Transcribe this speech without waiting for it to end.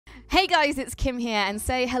Hey guys, it's Kim here, and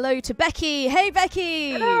say hello to Becky. Hey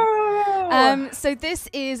Becky! Hello! So this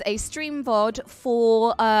is a stream VOD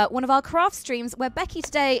for one of our craft streams where Becky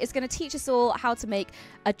today is going to teach us all how to make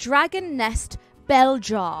a dragon nest bell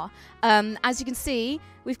jar. As you can see,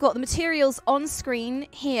 we've got the materials on screen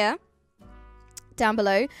here, down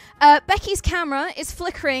below. Becky's camera is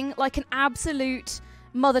flickering like an absolute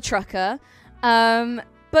mother trucker.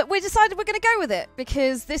 But we decided we're going to go with it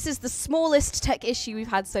because this is the smallest tech issue we've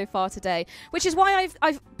had so far today, which is why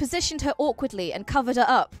I've positioned her awkwardly and covered her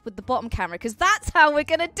up with the bottom camera, because that's how we're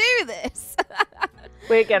going to do this.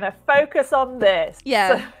 We're going to focus on this.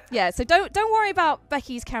 Yeah, yeah. So don't worry about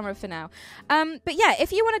Becky's camera for now. But yeah,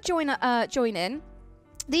 if you want to join in,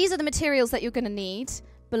 these are the materials that you're going to need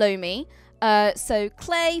below me. So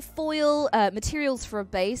clay, foil, materials for a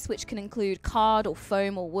base, which can include card or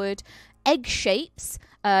foam or wood, egg shapes.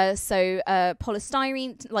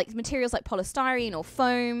 Polystyrene, like materials like polystyrene or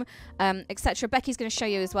foam, etc. Becky's going to show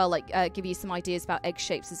you as well, give you some ideas about egg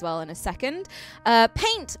shapes as well in a second.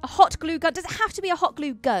 Paint, a hot glue gun. Does it have to be a hot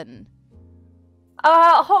glue gun?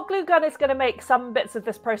 A hot glue gun is going to make some bits of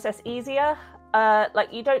this process easier.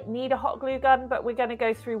 You don't need a hot glue gun, but we're going to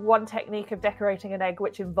go through one technique of decorating an egg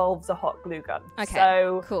which involves a hot glue gun. Okay,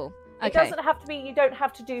 so cool. It doesn't have to be, you don't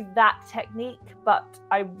have to do that technique, but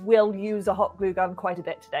I will use a hot glue gun quite a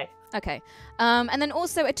bit today. Okay. And then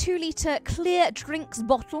also a 2-litre clear drinks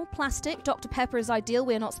bottle, plastic. Dr. Pepper is ideal.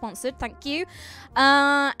 We're not sponsored. Thank you.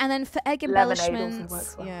 And then for egg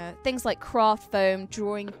embellishments, well. yeah, things like craft foam,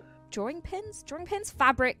 drawing pins,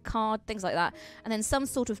 fabric, card, things like that. And then some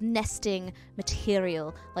sort of nesting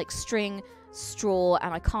material like string, straw,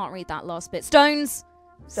 and I can't read that last bit. Stones.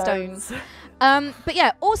 But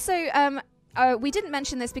yeah, also we didn't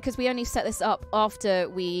mention this because we only set this up after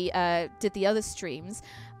we did the other streams,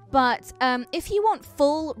 but if you want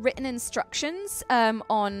full written instructions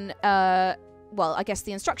on I guess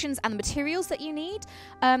the instructions and the materials that you need,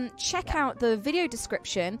 check out the video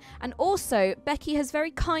description. And also Becky has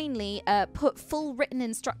very kindly put full written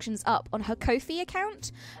instructions up on her Ko-fi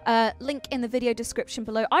account, link in the video description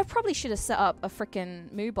below. I probably should have set up a freaking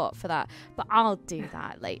Moobot for that, but I'll do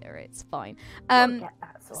that later, it's fine.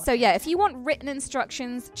 So yeah, if you want written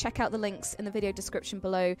instructions, check out the links in the video description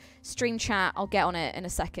below. Stream chat, I'll get on it in a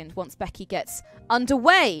second once Becky gets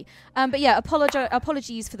underway. But yeah,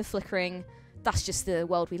 apologies for the flickering. That's just the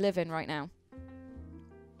world we live in right now.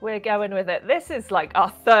 We're going with it. This is like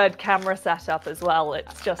our third camera setup as well.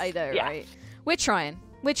 It's just, I know, yeah. right? We're trying.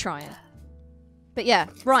 But yeah,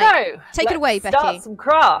 right. So, take it away, Becky. Start some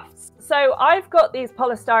crafts. So I've got these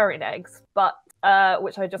polystyrene eggs, but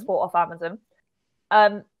which I just bought off Amazon.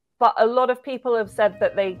 But a lot of people have said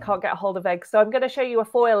that they can't get a hold of eggs. So I'm going to show you a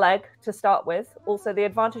foil egg to start with. Also, the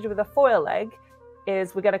advantage with a foil egg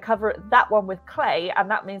is we're going to cover that one with clay, and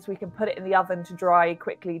that means we can put it in the oven to dry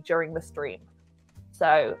quickly during the stream.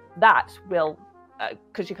 So that will,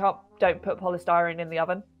 because don't put polystyrene in the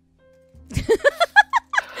oven.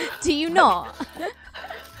 Do you not?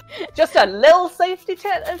 Just a little safety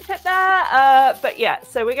tip there. But yeah,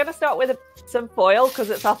 so we're going to start with some foil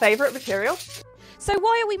because it's our favourite material. So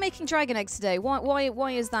why are we making dragon eggs today?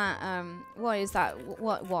 Why is that?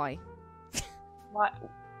 Why?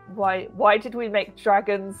 Why did we make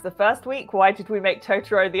dragons the first week? Why did we make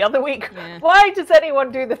Totoro the other week? Yeah. Why does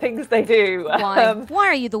anyone do the things they do? Why? Why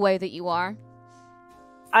are you the way that you are?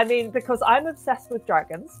 I mean, because I'm obsessed with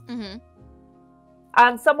dragons. Mm-hmm.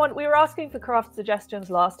 And we were asking for craft suggestions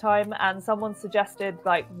last time, and someone suggested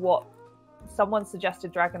dragon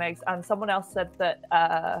eggs, and someone else said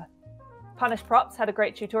that Punished Props had a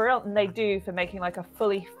great tutorial, and they do, for making like a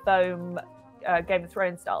fully foam Game of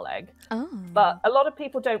Thrones style egg. Oh. But a lot of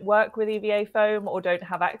people don't work with EVA foam or don't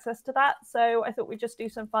have access to that, so I thought we'd just do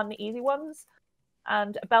some fun, easy ones.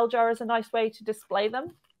 And a bell jar is a nice way to display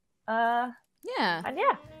them. Yeah. And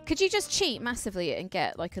yeah. Could you just cheat massively and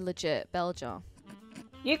get like a legit bell jar?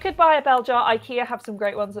 You could buy a bell jar. IKEA have some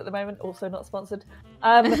great ones at the moment, also not sponsored.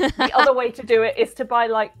 The other way to do it is to buy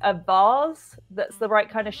like a vase that's the right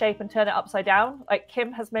kind of shape and turn it upside down. Like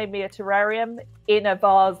Kim has made me a terrarium in a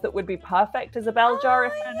vase that would be perfect as a bell jar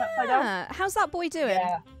if turned upside down. How's that boy doing?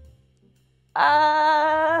 Yeah.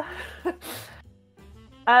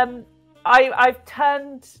 I've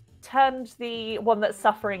turned the one that's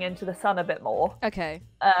suffering into the sun a bit more. Okay.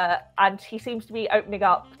 And he seems to be opening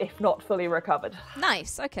up, if not fully recovered.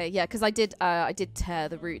 Nice. Okay. Yeah, because I did tear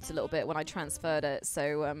the roots a little bit when I transferred it,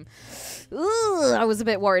 so I was a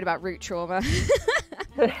bit worried about root trauma.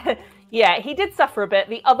 Yeah, he did suffer a bit.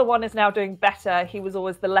 The other one is now doing better. He was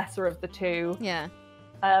always the lesser of the two. Yeah.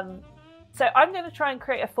 So I'm going to try and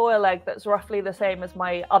create a foil egg that's roughly the same as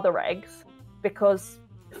my other eggs, because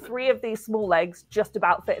 3 of these small eggs just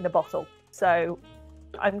about fit in a bottle. So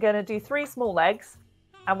I'm going to do 3 small eggs,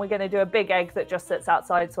 and we're going to do a big egg that just sits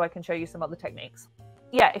outside so I can show you some other techniques.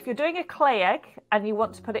 Yeah, if you're doing a clay egg and you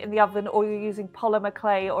want to put it in the oven, or you're using polymer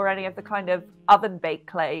clay or any of the kind of oven-baked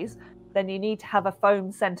clays, then you need to have a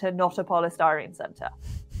foam center, not a polystyrene center.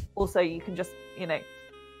 Also, you can just,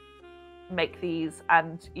 make these,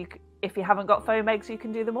 and if you haven't got foam eggs, you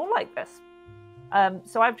can do them all like this.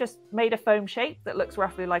 So I've just made a foam shape that looks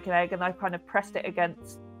roughly like an egg, and I've kind of pressed it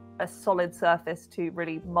against a solid surface to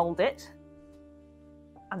really mold it.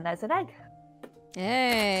 And there's an egg.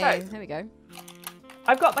 Yay! So, there we go.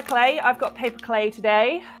 I've got my clay. I've got paper clay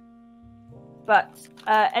today, but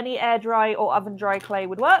any air dry or oven dry clay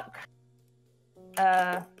would work.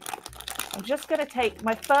 I'm just going to take,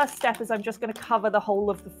 my first step is I'm just going to cover the whole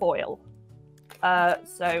of the foil.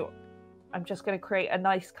 So I'm just going to create a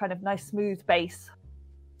nice smooth base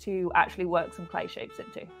to actually work some clay shapes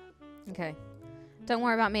into. Okay. Don't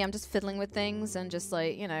worry about me. I'm just fiddling with things and just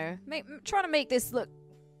like, trying to make this look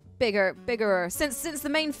bigger. Since the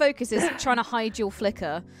main focus is trying to hide your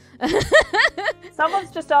flicker.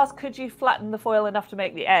 Someone's just asked, could you flatten the foil enough to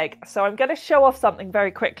make the egg? So I'm going to show off something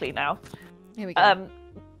very quickly now. Here we go.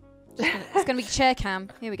 It's going to be chair cam.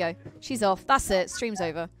 Here we go. She's off. That's it. Stream's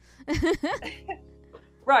over.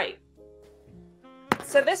 Right.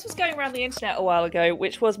 So this was going around the internet a while ago,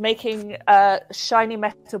 which was making shiny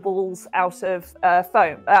metal balls out of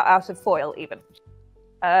foam, out of foil even.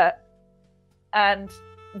 And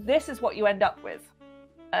this is what you end up with.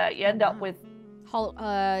 You end up with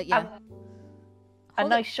a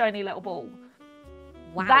nice shiny little ball.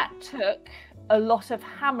 Wow. That took a lot of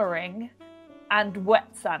hammering and wet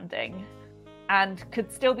sanding, and could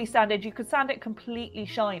still be sanded. You could sand it completely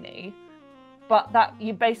shiny, but that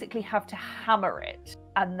you basically have to hammer it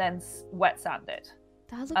and then wet sand it.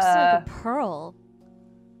 That looks like a pearl.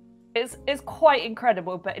 It's quite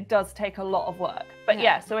incredible, but it does take a lot of work. But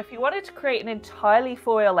yeah, so if you wanted to create an entirely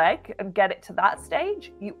foil egg and get it to that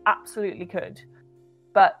stage, you absolutely could.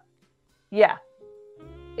 But yeah,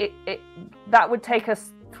 that would take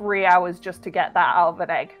us 3 hours just to get that out of an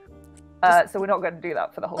egg. So we're not going to do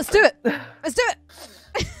that for the whole Let's thing. do it. Let's do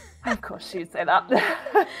it. Of course she'd say that. So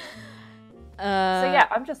yeah,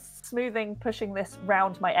 I'm just pushing this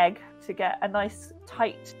round my egg to get a nice,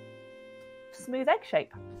 tight, smooth egg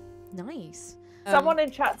shape. Nice. Someone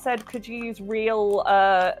in chat said, could you use real,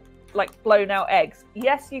 blown out eggs?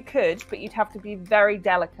 Yes, you could, but you'd have to be very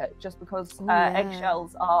delicate just because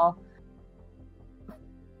eggshells are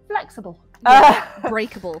flexible. Yeah,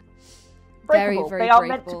 breakable. Very, Breakable. very they are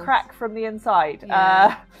breakable. meant to crack from the inside.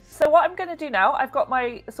 Yeah. So what I'm going to do now, I've got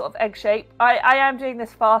my sort of egg shape. I am doing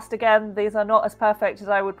this fast again. These are not as perfect as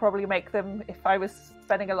I would probably make them if I was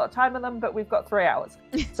spending a lot of time on them, but we've got 3 hours.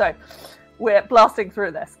 So we're blasting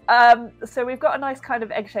through this. So we've got a nice kind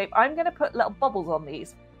of egg shape. I'm going to put little bubbles on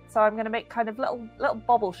these. So I'm going to make kind of little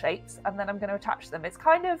bobble shapes, and then I'm going to attach them. It's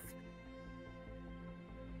kind of...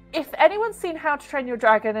 If anyone's seen How to Train Your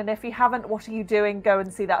Dragon, and if you haven't, what are you doing? Go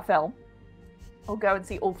and see that film. Or go and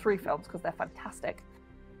see all 3 films because they're fantastic.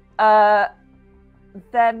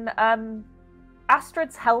 Then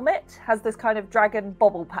Astrid's helmet has this kind of dragon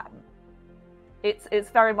bobble pattern. It's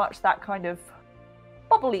very much that kind of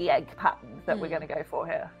bobbly egg pattern that we're going to go for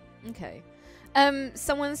here. Okay.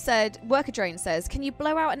 Someone said, Worker Drone says, can you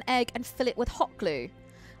blow out an egg and fill it with hot glue?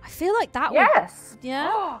 I feel like that would... Yes!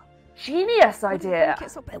 Yeah? Genius idea!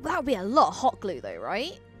 That would be a lot of hot glue though,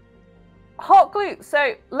 right? Hot glue.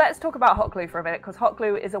 So let's talk about hot glue for a minute, because hot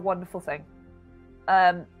glue is a wonderful thing.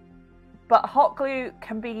 But hot glue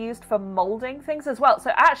can be used for molding things as well.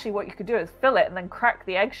 So actually what you could do is fill it and then crack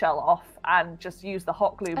the eggshell off and just use the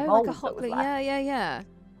hot glue mold. Like a hot glue. Yeah.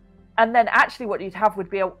 And then actually what you'd have would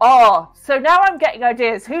be so now I'm getting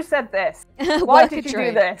ideas. Who said this? Why did you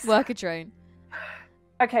do this? Worker Drone.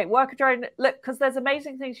 Okay, Worker Drone, look, because there's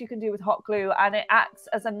amazing things you can do with hot glue, and it acts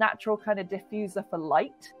as a natural kind of diffuser for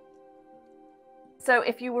light. So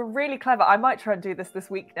if you were really clever, I might try and do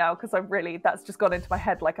this week now, because that's just gone into my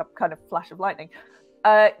head like a kind of flash of lightning.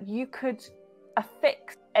 You could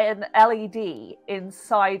affix an LED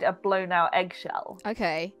inside a blown out eggshell.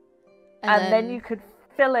 Okay. And then you could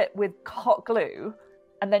fill it with hot glue,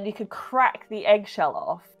 and then you could crack the eggshell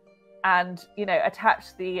off and,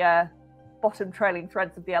 attach the bottom trailing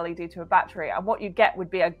threads of the LED to a battery. And what you'd get would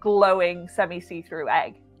be a glowing semi-see-through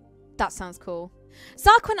egg. That sounds cool.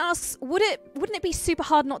 Zarquin asks, wouldn't it be super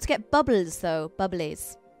hard not to get bubbles though?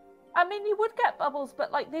 Bubblies. I mean, you would get bubbles,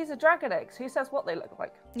 but these are dragon eggs. Who says what they look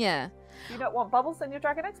like? Yeah. You don't want bubbles in your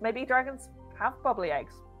dragon eggs? Maybe dragons have bubbly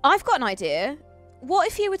eggs. I've got an idea. what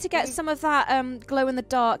if you were to get some of that glow in the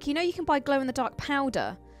dark? You know, you can buy glow in the dark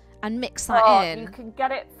powder and mix that in. You can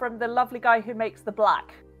get it from the lovely guy who makes the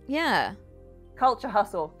black. Yeah. Culture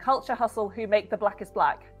Hustle, who make the blackest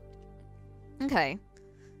black. Okay.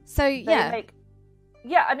 So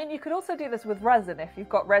yeah, I mean, you could also do this with resin if you've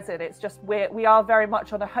got resin. It's just we are very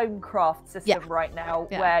much on a home craft system right now,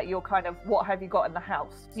 where you're kind of, what have you got in the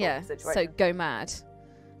house? So go mad.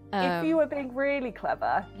 If you were being really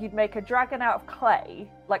clever, you'd make a dragon out of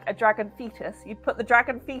clay, like a dragon fetus. You'd put the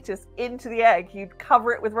dragon fetus into the egg, you'd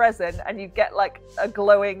cover it with resin, and you'd get like a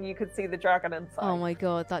glowing, you could see the dragon inside. Oh my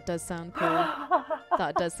god, that does sound cool.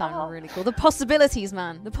 That does sound really cool. The possibilities,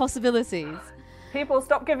 man. The possibilities. People,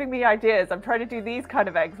 stop giving me ideas. I'm trying to do these kind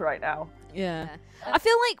of eggs right now. Yeah. I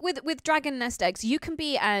feel like with dragon nest eggs, you can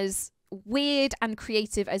be as weird and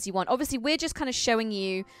creative as you want. Obviously, we're just kind of showing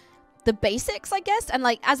you the basics, I guess, and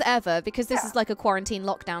like as ever, because this is like a quarantine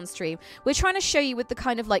lockdown stream, we're trying to show you with the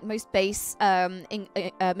kind of like most base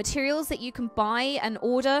materials that you can buy and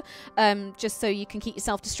order, just so you can keep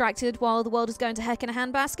yourself distracted while the world is going to heck in a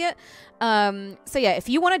handbasket. So yeah, if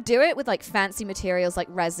you want to do it with like fancy materials like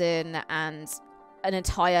resin and an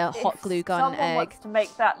entire hot glue gun egg. If someone wants to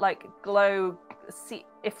make that like glow,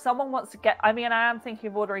 if someone wants to get, I mean, I am thinking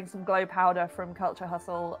of ordering some glow powder from Culture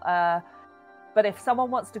Hustle. But if someone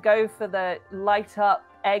wants to go for the light up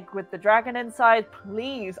egg with the dragon inside,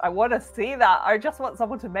 please, I want to see that. I just want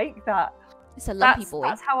someone to make that. It's a lumpy boy.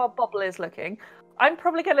 That's how our bubble is looking. I'm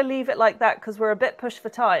probably going to leave it like that because we're a bit pushed for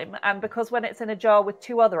time. And because when it's in a jar with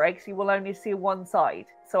 2 other eggs, you will only see one side.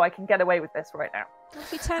 So I can get away with this right now. What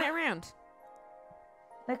if you turn it around?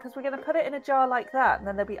 No, because we're going to put it in a jar like that. And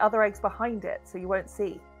then there'll be other eggs behind it. So you won't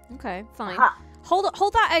see. Okay, fine. Aha.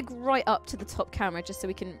 Hold that egg right up to the top camera just so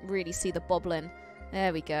we can really see the bobbling.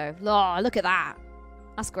 There we go. Oh, look at that.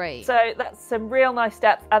 That's great. So that's some real nice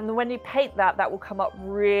depth. And when you paint that, that will come up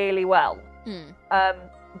really well.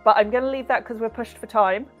 But I'm going to leave that because we're pushed for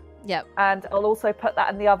time. Yep. And I'll also put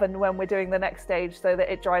that in the oven when we're doing the next stage so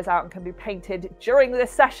that it dries out and can be painted during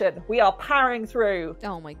this session. We are powering through.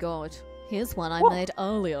 Oh my god. Here's one I made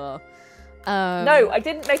earlier. No, I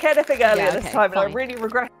didn't make anything earlier this time, fine. and I really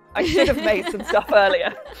regret. I should have made some stuff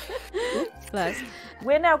earlier. Close.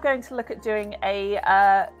 We're now going to look at doing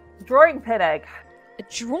a drawing pin egg. A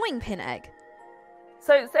drawing pin egg?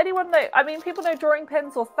 So does anyone know, I mean, people know drawing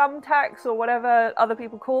pins or thumbtacks or whatever other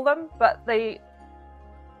people call them, but they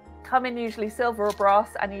come in usually silver or brass,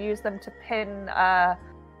 and you use them to pin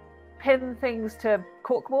things to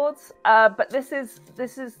corkboards. But this is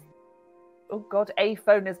oh god, a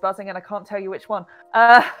phone is buzzing and I can't tell you which one.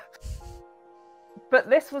 But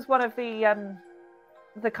this was one of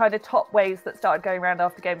the kind of top ways that started going around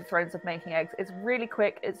after Game of Thrones of making eggs. It's really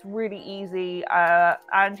quick, it's really easy,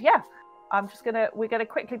 and yeah, we're gonna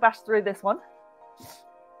quickly bash through this one.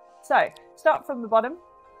 So start from the bottom,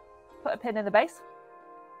 put a pin in the base,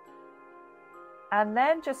 and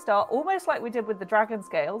then just start almost like we did with the dragon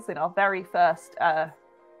scales in our very first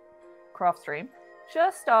craft stream.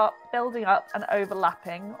 Just start building up and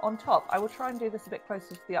overlapping on top. I will try and do this a bit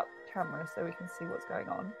closer to the up camera so we can see what's going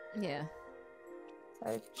on. Yeah.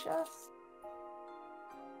 So just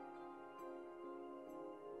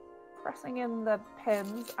pressing in the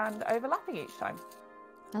pins and overlapping each time.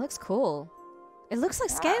 That looks cool. It looks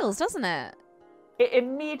like scales, doesn't it? It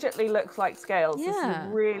immediately looks like scales. Yeah. This is a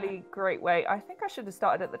really great way. I think I should have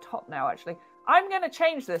started at the top now, actually. I'm going to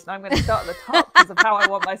change this and I'm going to start at the top because of how I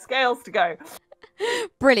want my scales to go.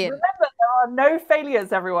 Brilliant. Remember, there are no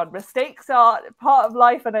failures, everyone. Mistakes are part of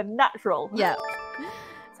life and are natural. Yeah.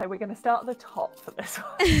 So we're going to start at the top for this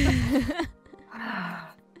one.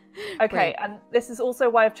 Okay, Brilliant. and this is also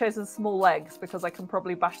why I've chosen small legs, because I can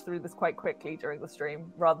probably bash through this quite quickly during the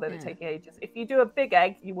stream rather than it taking ages. If you do a big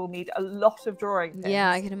egg, you will need a lot of drawing pins.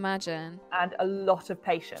 Yeah, I can imagine. And a lot of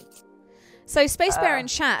patience. So Space Bear in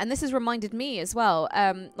chat, and this has reminded me as well,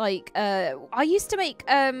 I used to make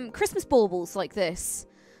Christmas baubles like this.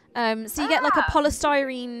 So you get like a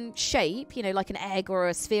polystyrene shape, you know, like an egg or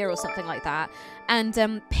a sphere or something like that, and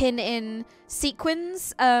pin in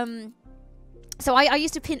sequins. So I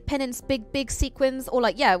used to pin in big sequins, or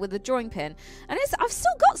like, yeah, with a drawing pin. And I've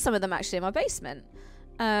still got some of them actually in my basement.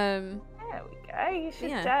 There we go. You should,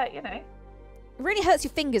 you know. It really hurts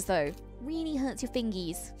your fingers though. Really hurts your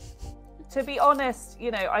fingies. To be honest, you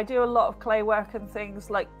know, I do a lot of clay work and things.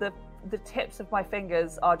 Like the tips of my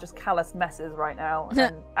fingers are just callous messes right now.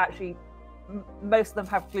 And actually, most of them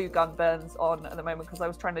have glue gun burns on at the moment because I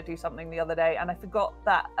was trying to do something the other day and I forgot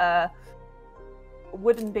that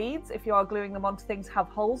wooden beads, if you are gluing them onto things, have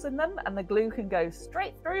holes in them and the glue can go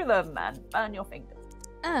straight through them and burn your fingers.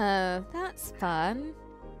 Oh, that's fun.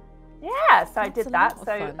 Yes, I That's did a that. lot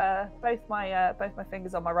So of fun. both my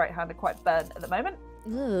fingers on my right hand are quite burnt at the moment.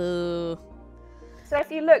 Ooh. So if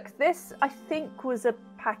you look, this I think was a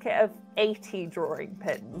packet of 80 drawing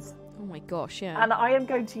pins, Oh my gosh, yeah. and I am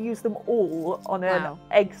going to use them all on an Wow.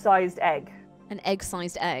 egg-sized egg. An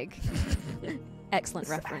egg-sized egg. Excellent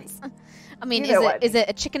reference. I mean, You know is it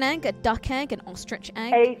a chicken egg, a duck egg, an ostrich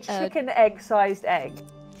egg? A chicken egg-sized egg.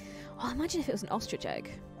 Oh, imagine if it was an ostrich egg.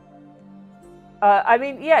 I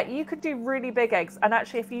mean, yeah, you could do really big eggs. And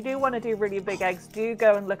actually, if you do want to do really big eggs, do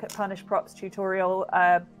go and look at Punish Prop's tutorial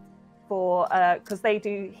because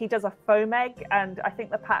he does a foam egg, and I think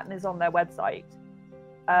the pattern is on their website.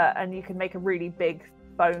 And you can make a really big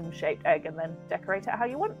foam-shaped egg and then decorate it how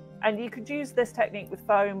you want. And you could use this technique with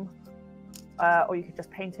foam, or you could just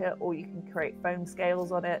paint it, or you can create foam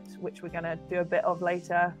scales on it, which we're going to do a bit of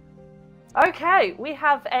later. Okay, we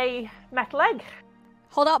have a metal egg.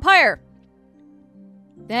 Hold up higher.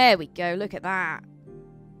 There we go. Look at that.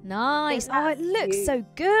 Nice. Oh, it looks so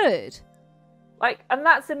good. And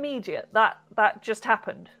that's immediate. That just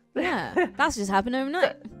happened. Yeah, that's just happened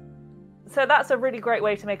overnight. So that's a really great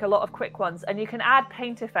way to make a lot of quick ones. And you can add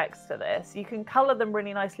paint effects to this. You can color them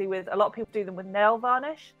really nicely with, a lot of people do them with nail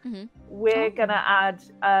varnish. Mm-hmm. We're just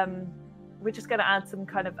going to add some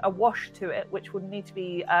kind of a wash to it, which would need to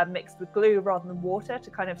be mixed with glue rather than water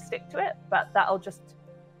to kind of stick to it. But that'll just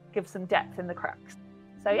give some depth in the cracks.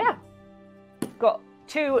 So yeah, got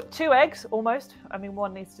two eggs almost. I mean,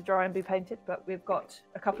 one needs to dry and be painted, but we've got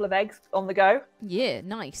a couple of eggs on the go. Yeah,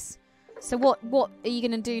 nice. So what are you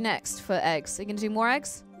going to do next for eggs? Are you going to do more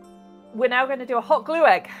eggs? We're now going to do a hot glue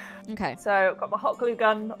egg. Okay. So I've got my hot glue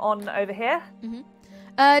gun on over here. Mm-hmm.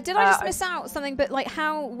 Did I just miss out something? But like,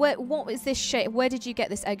 what is this shape? Where did you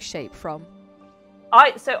get this egg shape from?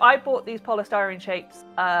 I bought these polystyrene shapes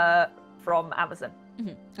from Amazon.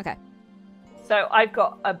 Mm-hmm. Okay. So I've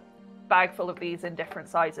got a bag full of these in different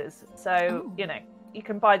sizes. So, you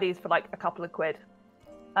can buy these for like a couple of quid.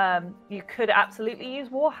 You could absolutely use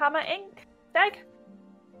Warhammer ink egg.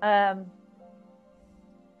 But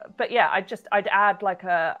yeah, I'd add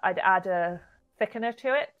a thickener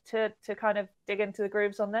to it to kind of dig into the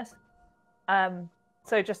grooves on this.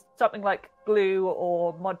 So just something like glue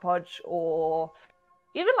or Mod Podge or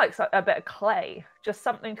even like a bit of clay, just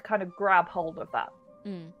something to kind of grab hold of that.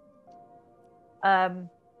 Mm.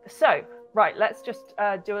 So right, let's just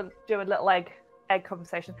do a little egg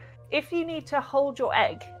conversation. If you need to hold your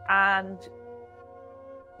egg and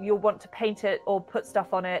you'll want to paint it or put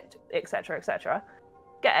stuff on it, etc.,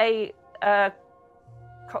 get a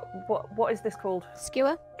what is this called?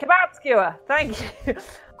 Skewer? Kebab skewer. Thank you.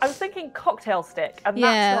 I was thinking cocktail stick, and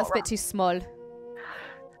that's a bit too small.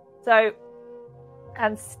 So,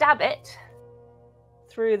 and stab it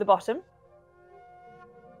through the bottom.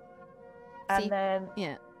 And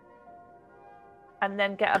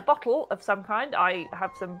then get a bottle of some kind. I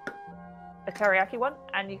have a teriyaki one,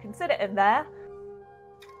 and you can sit it in there.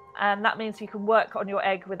 And that means you can work on your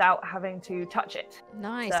egg without having to touch it.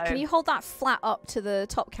 Nice. So, can you hold that flat up to the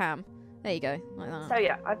top cam? There you go, like that. So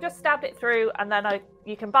yeah, I've just stabbed it through, and then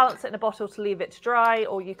you can balance it in a bottle to leave it to dry,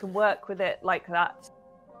 or you can work with it like that.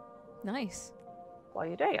 Nice. While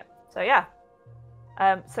you're doing it. So yeah.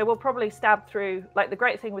 So we'll probably stab through, like the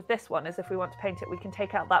great thing with this one is if we want to paint it, we can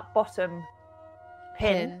take out that bottom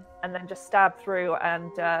pin. And then just stab through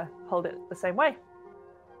and hold it the same way.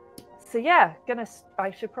 So yeah,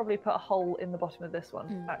 I should probably put a hole in the bottom of this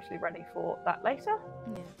one, actually ready for that later.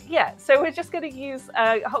 Yeah, so we're just going to use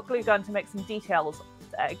a hot glue gun to make some details on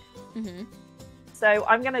this egg. Mm-hmm. So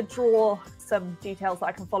I'm going to draw some details that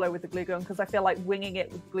I can follow with the glue gun because I feel like winging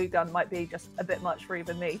it with the glue gun might be just a bit much for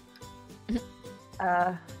even me.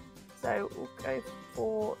 So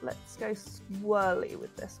let's go swirly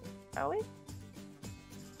with this one, shall we?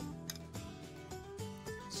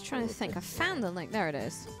 Just trying to think. I found the link. There it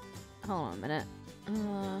is. Hold on a minute.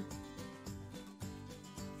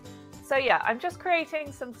 So yeah, I'm just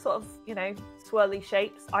creating some sort of, swirly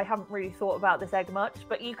shapes. I haven't really thought about this egg much,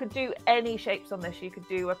 but you could do any shapes on this. You could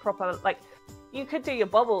do a proper, you could do your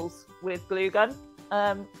bubbles with glue gun.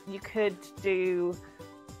 You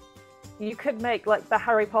could make like the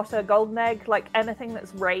Harry Potter golden egg, like anything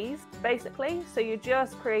that's raised, basically. So you're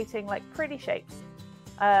just creating like pretty shapes.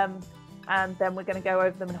 And then we're going to go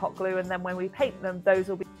over them in hot glue, and then when we paint them, those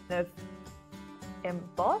will be kind of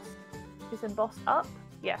embossed. Is embossed up?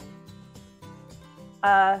 Yeah.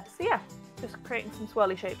 So yeah, just creating some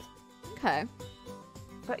swirly shapes. Okay.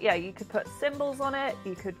 But yeah, you could put symbols on it.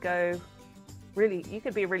 You could you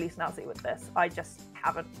could be really snazzy with this. I just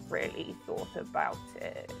haven't really thought about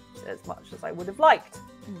it as much as I would have liked.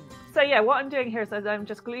 So yeah, what I'm doing here is I'm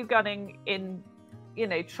just glue gunning in you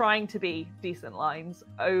know, trying to be decent lines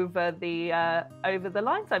over the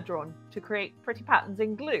lines I've drawn to create pretty patterns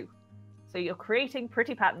in glue. So you're creating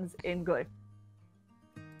pretty patterns in glue.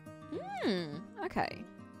 Okay.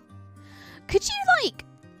 Could you like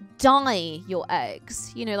dye your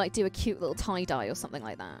eggs? You know, like do a cute little tie-dye or something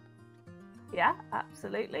like that? Yeah,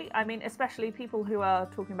 absolutely. I mean, especially people who are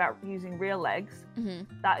talking about using real eggs,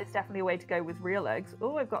 that is definitely a way to go with real eggs.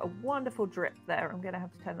 Oh, I've got a wonderful drip there. I'm going to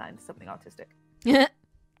have to turn that into something artistic.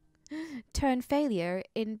 Turn failure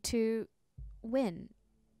into win.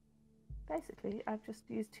 Basically, I've just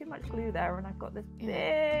used too much glue there and I've got this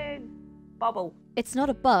big bubble. It's not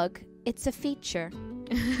a bug, it's a feature.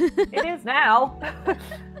 It is now.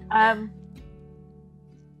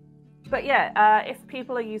 But yeah, if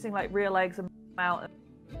people are using like real eggs and out,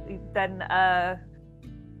 then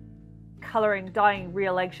dyeing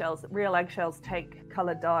real eggshells take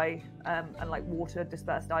colored dye and like water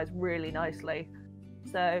dispersed dyes really nicely.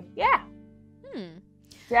 So yeah,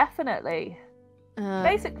 definitely.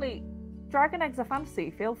 Basically, dragon eggs are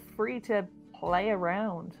fantasy. Feel free to play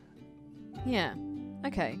around. Yeah.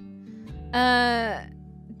 Okay.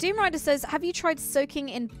 Doom Rider says, have you tried soaking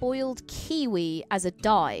in boiled kiwi as a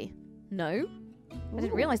dye? No. I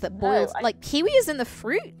didn't realize that boiled... like, kiwi is in the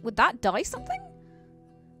fruit? Would that dye something?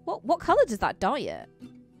 What color does that dye it?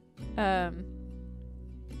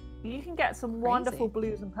 You can get some wonderful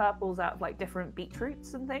blues and purples out of, like, different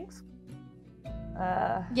beetroots and things.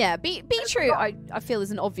 Yeah, beetroot I feel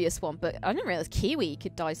is an obvious one, but I didn't realize kiwi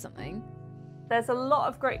could dye something. There's a lot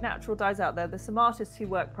of great natural dyes out there. There's some artists who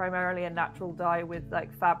work primarily in natural dye with,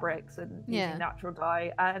 like, fabrics and using natural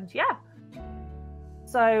dye. And, yeah.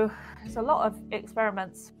 So there's a lot of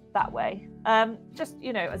experiments that way. Just,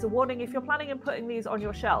 you know, as a warning, if you're planning on putting these on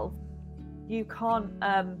your shelf, you can't,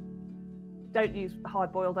 don't use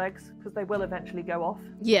hard-boiled eggs because they will eventually go off.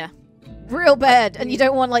 Yeah, real bad. And you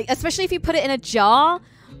don't want, like, especially if you put it in a jar,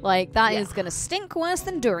 like, that is going to stink worse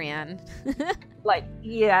than durian. Like,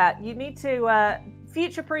 yeah, you need to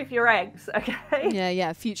future-proof your eggs, okay?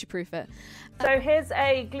 Yeah, future-proof it. So here's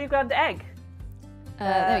a glue-gunned egg.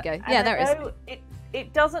 There we go. Yeah, there it is.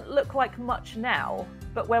 It doesn't look like much now,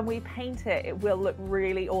 but when we paint it, it will look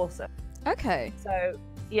really awesome. Okay. So,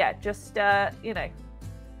 yeah, just, you know,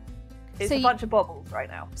 it's a bunch of bobbles right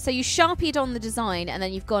now. So you Sharpied on the design, and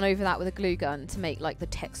then you've gone over that with a glue gun to make, like, the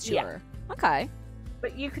texture. Yeah. Okay.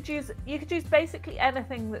 But you could use basically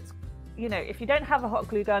anything that's, you know, if you don't have a hot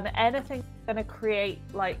glue gun, anything that's going to create,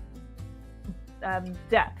 like,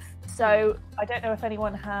 depth. So I don't know if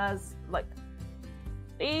anyone has, like,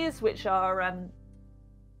 these, which are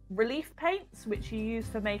relief paints, which you use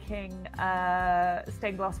for making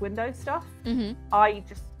stained glass window stuff. I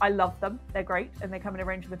love them. They're great, and they come in a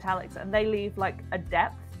range of metallics, and they leave like a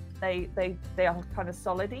depth. They are kind of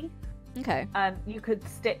solidy. Okay. You could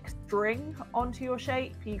stick string onto your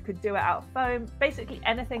shape. You could do it out of foam. Basically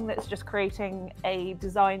anything that's just creating a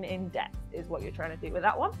design in depth is what you're trying to do with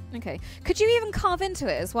that one. Okay. Could you even carve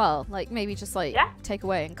into it as well? Like maybe just like take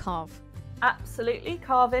away and carve. Absolutely,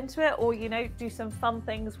 carve into it, or, you know, do some fun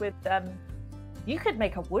things with you could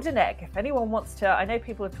make a wooden egg if anyone wants to. I know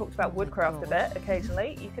people have talked about woodcraft a bit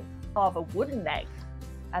occasionally. You could carve a wooden egg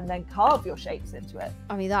and then carve your shapes into it.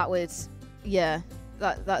 I mean, that would,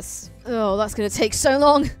 that's gonna take so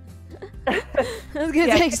long. That's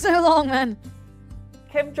gonna take so long, man.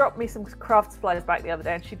 Kim dropped me some craft supplies back the other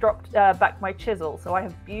day, and she dropped back my chisel. So I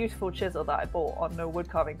have a beautiful chisel that I bought on a wood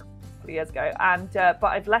carving years ago, and but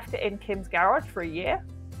I've left it in Kim's garage for a year,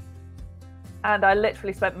 and I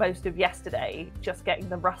literally spent most of yesterday just getting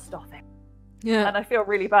the rust off it. Yeah, and I feel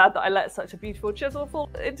really bad that I let such a beautiful chisel fall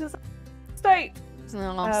into state.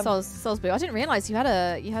 Salisbury. I didn't realize you had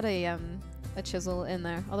a chisel in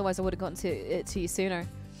there. Otherwise, I would have gotten to you sooner.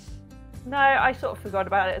 No, I sort of forgot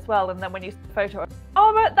about it as well, and then when you saw the photo,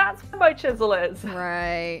 oh, but that's where my chisel is.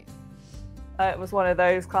 Right. It was one of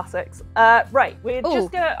those classics. Right, we're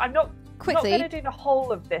just gonna. I'm not gonna do the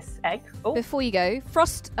whole of this egg. Before you go,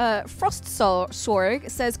 Frost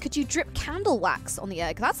Sorg says, "Could you drip candle wax on the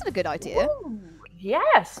egg?" That's a good idea. Ooh,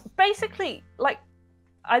 yes, basically, like,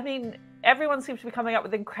 I mean, everyone seems to be coming up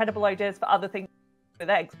with incredible ideas for other things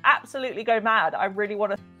with eggs. Absolutely go mad! I really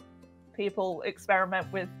want to people experiment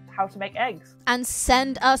with how to make eggs and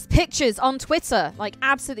send us pictures on Twitter. Like,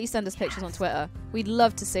 absolutely send us pictures on Twitter. We'd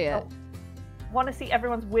love to see it. Want to see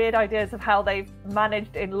everyone's weird ideas of how they've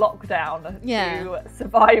managed in lockdown to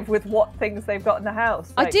survive with what things they've got in the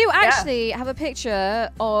house. Like, I do actually have a picture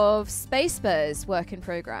of Space Bear's work in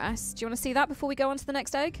progress. Do you want to see that before we go on to the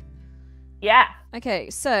next egg? Yeah. Okay,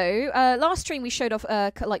 so last stream we showed off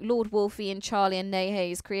like Lord Wolfie and Charlie and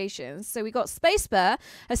Nahay's creations. So we got Space Bear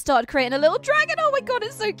has started creating a little dragon. Oh my god,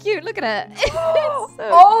 it's so cute. Look at it.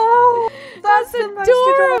 That's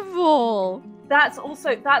adorable. That's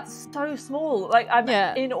so small. Like I'm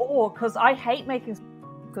in awe because I hate making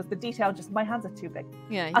because the detail just my hands are too big.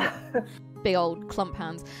 Yeah. Big old clump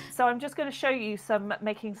hands. So I'm just going to show you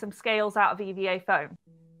making some scales out of EVA foam.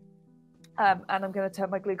 And I'm going to turn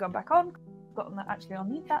my glue gun back on. Forgotten that actually I'll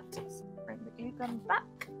need that. So bring the glue gun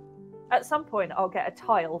back. At some point, I'll get a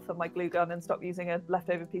tile for my glue gun and stop using a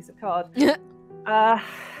leftover piece of card.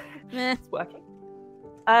 It's working.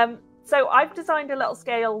 So I've designed a little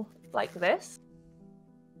scale like this,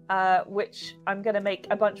 which I'm going to make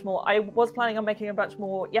a bunch more. I was planning on making a bunch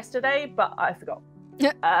more yesterday, but I forgot.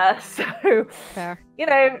 So, fair. You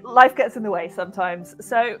know, life gets in the way sometimes.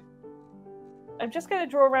 So I'm just going to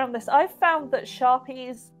draw around this. I've found that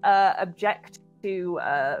Sharpies object to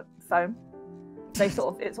foam. It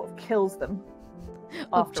sort of kills them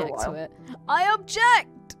after a while. To it. I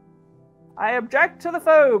object! I object to the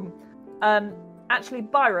foam! Actually,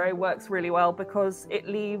 Biro works really well because it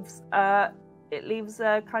leaves a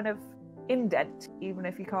kind of indent, even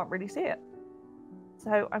if you can't really see it.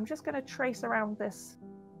 So I'm just going to trace around this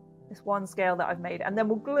one scale that I've made, and then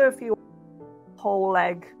we'll glue a few whole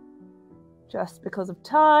egg just because of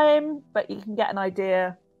time, but you can get an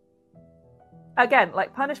idea. Again,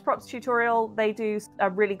 like Punish Props tutorial, they do a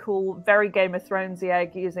really cool, very Game of Thrones-y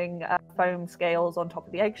egg using foam scales on top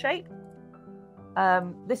of the egg shape.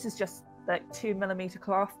 This is just like 2mm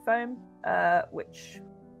craft foam, which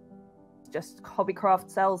just Hobbycraft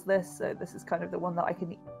sells this, so this is kind of the one that I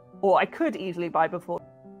could easily buy before.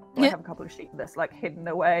 I have a couple of sheets of this like hidden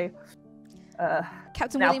away.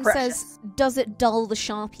 Captain Williams says, does it dull the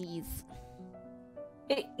Sharpies?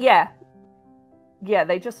 Yeah,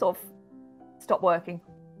 they just sort of stop working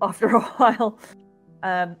after a while.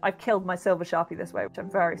 I've killed my silver Sharpie this way, which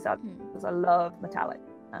I'm very sad because I love metallic.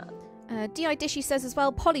 D.I. Dishy says as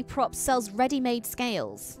well, Polyprop sells ready-made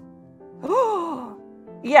scales.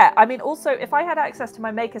 Yeah, I mean, also, if I had access to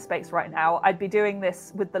my makerspace right now, I'd be doing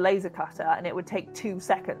this with the laser cutter and it would take 2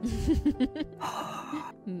 seconds.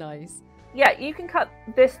 Nice. Yeah, you can cut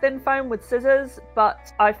this thin foam with scissors,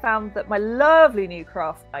 but I found that my lovely new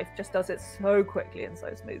craft knife just does it so quickly and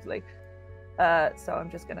so smoothly. So I'm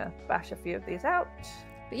just going to bash a few of these out.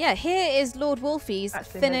 But yeah, here is Lord Wolfie's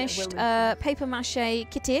finished paper mache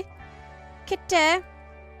kitty. There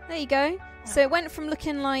you go. So it went from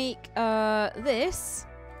looking like this.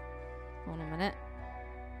 Hold on a minute.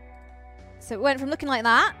 So it went from looking like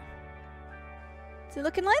that to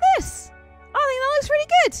looking like this. I think that looks really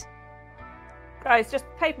good. Guys, just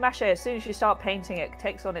paper mache, as soon as you start painting it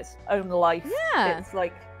takes on its own life. Yeah. It's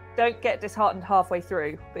like, don't get disheartened halfway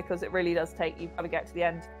through, because it really does take, you've got to get to the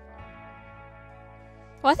end.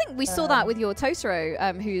 Well, I think we saw that with your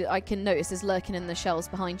Totoro, who I can notice is lurking in the shelves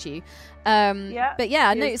behind you. But yeah,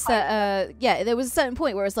 I noticed that, there was a certain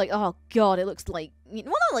point where it's like, oh god, it looks like, well,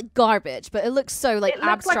 not like garbage, but it looks so like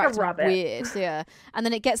abstract and weird. Yeah. And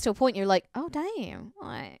then it gets to a point you're like, oh damn.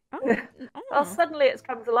 Like, Well, suddenly it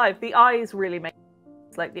comes alive. The eyes really make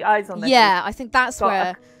it's like the eyes on this. Yeah, I think that's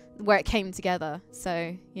where it came together.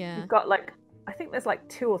 So, yeah. You've got like, I think there's like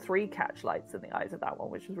 2 or 3 catch lights in the eyes of that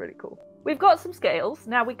one, which is really cool. We've got some scales.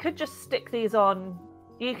 Now we could just stick these on.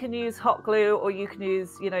 You can use hot glue or you can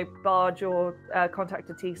use, barge or contact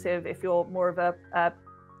adhesive if you're more of a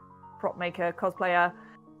prop maker, cosplayer.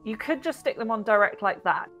 You could just stick them on direct like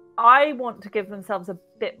that. I want to give themselves a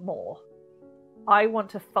bit more. I want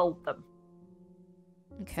to fold them.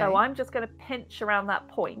 Okay. So I'm just going to pinch around that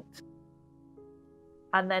point.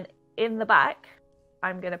 And then in the back,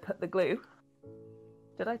 I'm going to put the glue.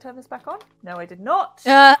 Did I turn this back on? No, I did not.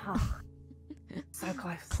 So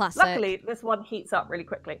close. Classic. Luckily, this one heats up really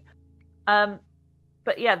quickly.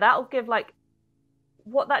 But yeah, that'll give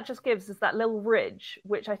what that just gives is that little ridge,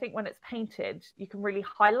 which I think when it's painted, you can really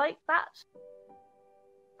highlight that.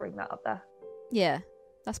 Bring that up there. Yeah,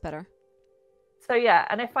 that's better. So yeah,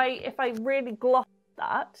 and if I really gloss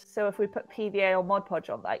that, so if we put PVA or Mod Podge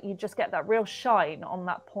on that, you just get that real shine on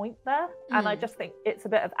that point there. And I just think it's a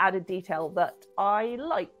bit of added detail that I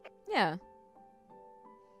like. Yeah.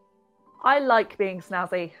 I like being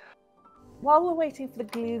snazzy. While we're waiting for the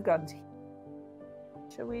glue gun to heat,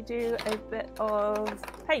 shall we do a bit of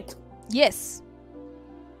paint? Yes.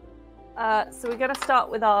 So we're going to start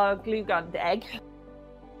with our glue gun egg.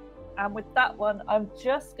 And with that one, I'm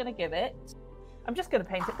just going to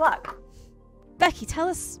paint it black. Becky, tell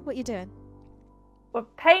us what you're doing. We're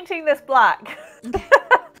painting this black. Okay.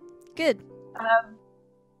 Good.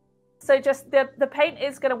 So just the paint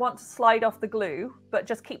is going to want to slide off the glue, but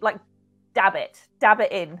just keep like dab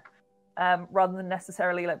it in, rather than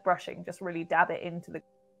necessarily like brushing. Just really dab it into the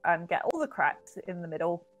and get all the cracks in the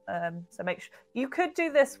middle. So make sure you could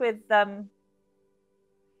do this with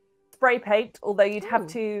spray paint, although you'd have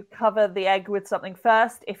to cover the egg with something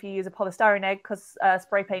first if you use a polystyrene egg, because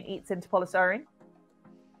spray paint eats into polystyrene.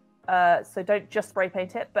 So don't just spray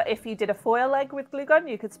paint it. But if you did a foil egg with glue gun,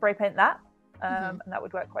 you could spray paint that. And that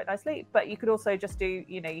would work quite nicely. But you could also just do,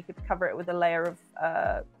 you could cover it with a layer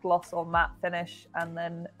of gloss or matte finish and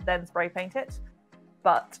then spray paint it.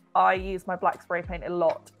 But I use my black spray paint a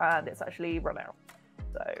lot and it's actually run out.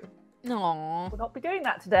 So we'll not be doing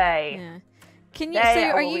that today. Yeah. Can you?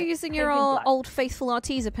 Are you using your old faithful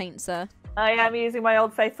Arteza paint, sir? I am using my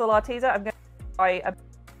old faithful Arteza. I'm going to try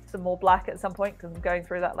some more black at some point because I'm going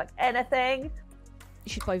through that like anything.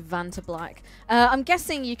 You should buy Vanta Black. I'm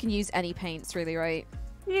guessing you can use any paints, really, right?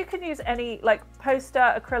 You can use any, like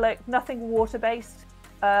poster, acrylic, nothing water-based.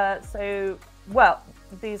 Well,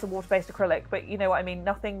 these are water-based acrylic, but you know what I mean.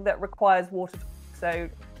 Nothing that requires water, so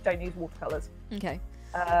don't use watercolors. Okay.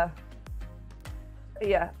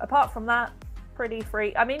 Yeah. Apart from that, pretty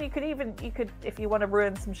free. I mean, you could, if you want to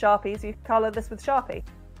ruin some Sharpies, you could color this with Sharpie.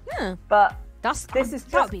 Yeah. But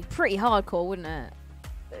that'd be pretty hardcore, wouldn't it?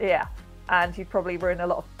 Yeah. And you'd probably ruin a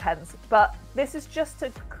lot of pens. But this is just to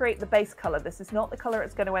create the base colour. This is not the colour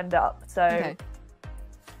it's going to end up. So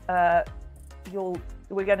we're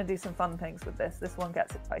going to do some fun things with this. This one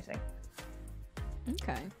gets exciting.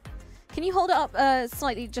 Okay. Can you hold it up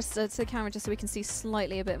slightly just to the camera just so we can see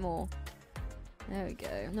slightly a bit more? There we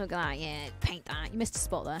go. Look at that. Yeah, paint that. You missed a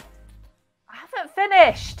spot there. I haven't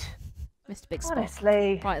finished. Missed a big spot.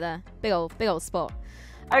 Honestly. Right there. Big old spot.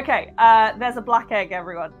 Okay, there's a black egg,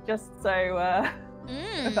 everyone, just so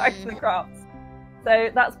back to the crafts. So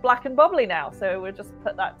that's black and bubbly now, so we'll just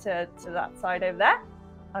put that to that side over there.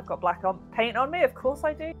 I've got black paint on me, of course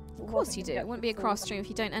I do. Of course you do. It wouldn't be a craft stream if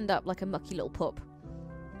you don't end up like a mucky little pup.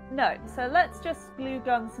 No, so let's just glue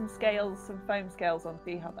gun some scales, some foam scales on,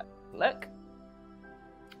 see how that look.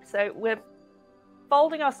 So we're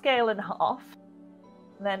folding our scale in half.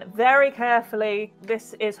 And then very carefully,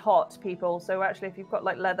 this is hot, people. So actually, if you've got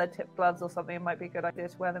like leather tipped gloves or something, it might be a good idea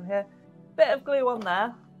to wear them here. Bit of glue on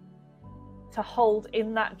there to hold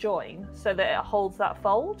in that join so that it holds that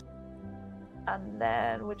fold. And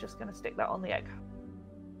then we're just going to stick that on the egg.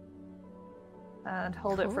 And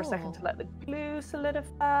hold it for a second to let the glue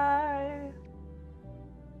solidify.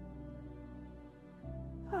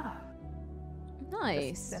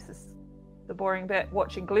 Nice. This is the boring bit,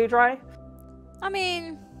 watching glue dry. I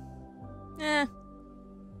mean, who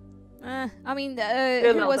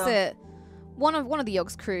was it? One of the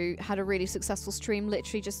Yogs crew had a really successful stream,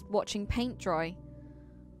 literally just watching paint dry.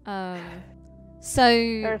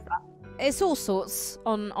 So it's all sorts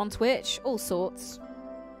on Twitch, all sorts.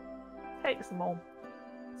 Take some more.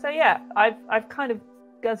 So yeah, I've kind of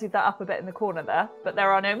guzzied that up a bit in the corner there, but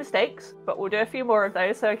there are no mistakes. But we'll do a few more of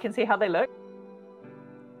those so I can see how they look.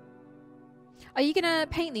 Are you gonna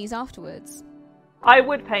paint these afterwards? I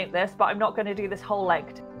would paint this, but I'm not going to do this whole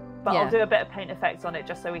leg. But I'll do a bit of paint effects on it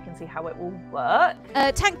just so we can see how it will work.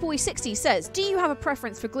 Tankboy60 says, do you have a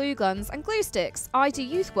preference for glue guns and glue sticks? I do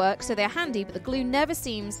youth work, so they're handy, but the glue never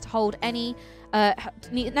seems to hold any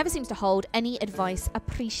advice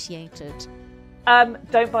appreciated.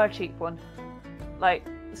 Don't buy a cheap one.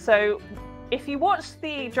 So if you watched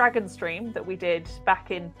the Dragon stream that we did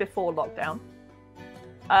back in before lockdown,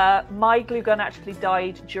 my glue gun actually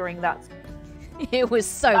died during that. It was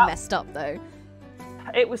so messed up though.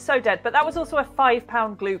 It was so dead, but that was also a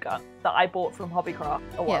 £5 glue gun that I bought from Hobbycraft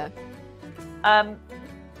a while ago.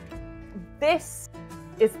 This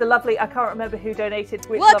is the lovely, I can't remember who donated,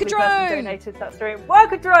 which lovely person donated that stream.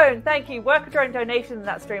 Work a Drone, thank you. Work a Drone donation in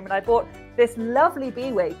that stream, and I bought this lovely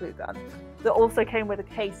B-Way glue gun that also came with a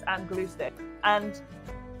case and glue stick. And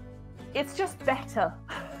it's just better.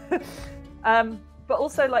 But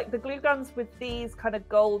also, like the glue guns with these kind of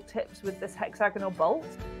gold tips with this hexagonal bolt,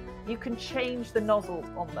 you can change the nozzles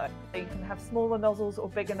on them. So you can have smaller nozzles or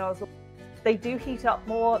bigger nozzles. They do heat up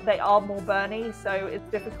more. They are more burny, so it's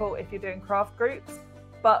difficult if you're doing craft groups.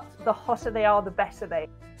 But the hotter they are, the better they are.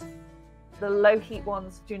 The low heat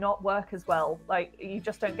ones do not work as well. Like you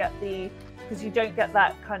just don't get because you don't get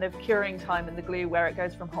that kind of curing time in the glue where it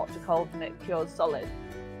goes from hot to cold and it cures solid.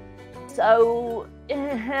 So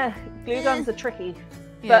glue guns are tricky,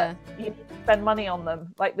 but you need to spend money on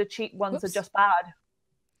them. Like the cheap ones are just bad.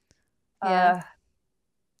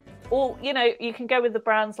 Or you can go with the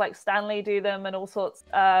brands like Stanley do them and all sorts.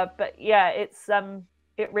 But yeah, it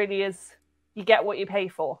really is. You get what you pay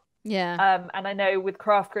for. Yeah. And I know with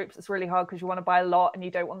craft groups it's really hard because you want to buy a lot and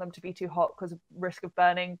you don't want them to be too hot because of risk of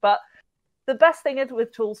burning. But the best thing is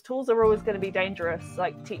with tools are always going to be dangerous.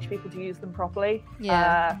 Like, teach people to use them properly.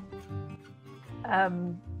 Yeah.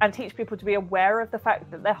 And teach people to be aware of the fact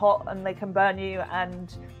that they're hot and they can burn you,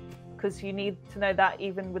 and because you need to know that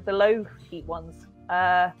even with the low heat ones.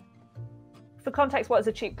 For context, what is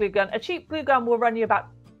a cheap glue gun? A cheap glue gun will run you about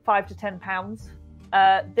 £5 to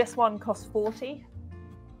 £10. This one costs 40.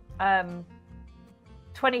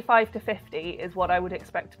 25 to 50 is what I would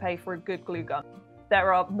expect to pay for a good glue gun.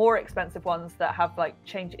 There are more expensive ones that have like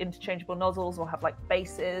interchangeable nozzles or have like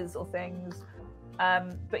bases or things.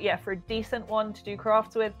 But yeah, for a decent one to do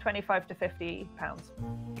crafts with, 25 to £50.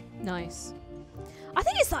 Nice. I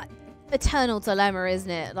think it's that eternal dilemma,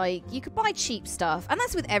 isn't it? Like, you could buy cheap stuff, and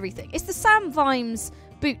that's with everything. It's the Sam Vimes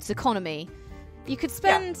boots economy. You could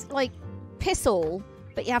spend like piss all,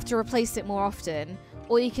 but you have to replace it more often.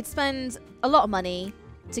 Or you could spend a lot of money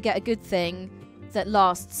to get a good thing that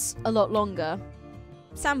lasts a lot longer.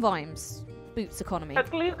 Sam Vimes boots economy. A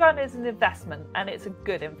glue gun is an investment, and it's a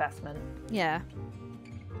good investment. Yeah.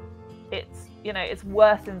 It's, you know, it's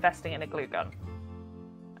worth investing in a glue gun.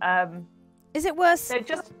 Is it worth? So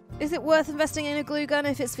just Is it worth investing in a glue gun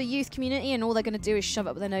if it's for youth community and all they're going to do is shove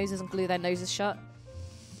up their noses and glue their noses shut?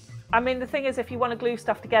 I mean, the thing is, if you want to glue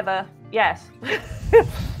stuff together, yes.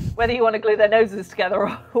 Whether you want to glue their noses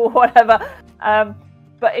together or whatever.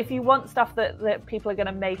 But if you want stuff that people are going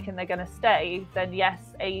to make and they're going to stay, then yes,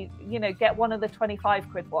 get one of the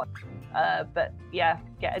 25 quid ones. But yeah,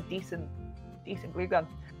 get a decent glue gun.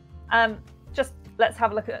 Just let's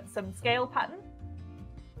have a look at some scale pattern.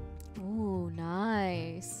 Ooh,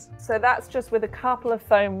 nice. So that's just with a couple of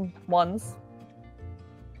foam ones.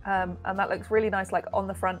 And that looks really nice, like on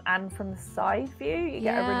the front and from the side view. You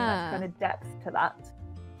get a really nice kind of depth to that.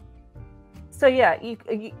 So yeah,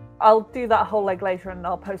 I'll do that whole leg later and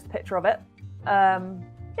I'll post a picture of it.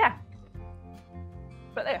 Yeah.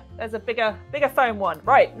 But there's a bigger foam one.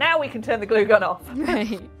 Right, now we can turn the glue gun off.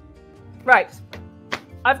 Right.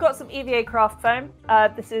 I've got some EVA craft foam.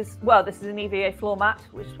 This is an EVA floor mat,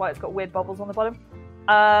 which is why it's got weird bubbles on the bottom.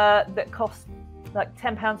 That costs like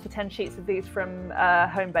 £10 for 10 sheets of these from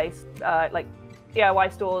home-based, like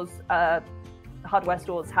DIY stores, hardware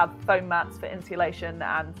stores have foam mats for insulation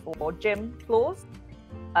and for gym floors.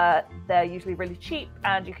 They're usually really cheap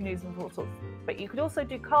and you can use them for all sorts. But you could also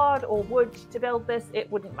do card or wood to build this.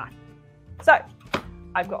 It wouldn't matter. So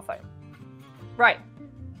I've got foam. Right.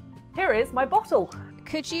 Here is my bottle.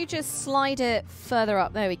 Could you just slide it further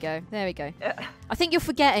up? There we go. There we go. I think you're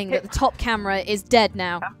forgetting that the top camera is dead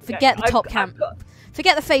now. Forget the top cam.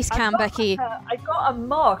 Forget the face cam, Becky. I got a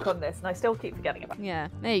mark on this and I still keep forgetting about it. Yeah,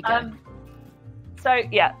 there you go. So,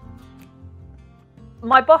 yeah.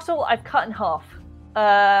 My bottle I've cut in half.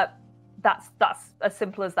 That's as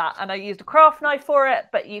simple as that. And I used a craft knife for it,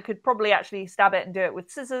 but you could probably actually stab it and do it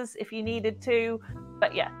with scissors if you needed to.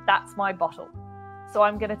 But yeah, that's my bottle. So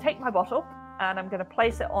I'm going to take my bottle and I'm going to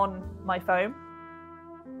place it on my foam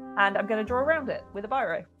and I'm going to draw around it with a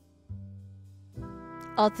biro.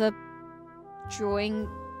 Are the drawing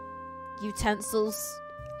utensils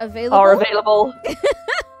available? Are available.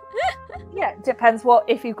 Yeah, it depends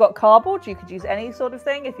if you've got cardboard, you could use any sort of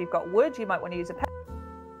thing. If you've got wood, you might want to use a pen.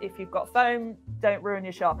 If you've got foam, don't ruin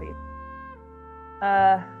your Sharpie.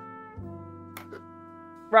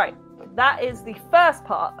 Right, that is the first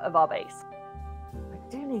part of our base. I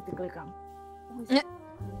do need the glue gun.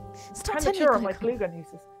 Stop turning your glue gun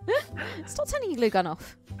uses. Stop turning your glue gun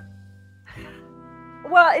off.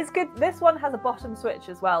 Well, it's good. This one has a bottom switch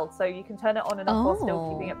as well, so you can turn it on and off while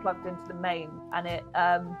still keeping it plugged into the main. And it.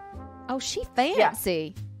 Oh, she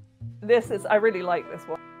fancy. Yeah. I really like this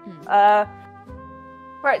one.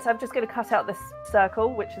 Right, so I'm just going to cut out this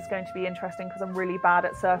circle, which is going to be interesting because I'm really bad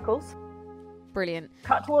at circles. Brilliant.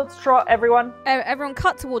 Cut towards Trot, everyone. Everyone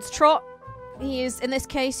cut towards Trot. He is, in this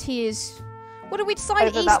case, what did we decide?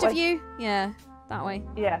 Over east of you? Yeah, that way.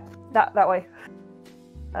 Yeah, that way.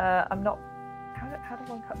 I'm not... How does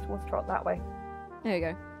one cut towards Trot? That way. There you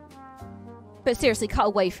go. But seriously, cut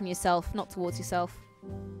away from yourself, not towards yourself.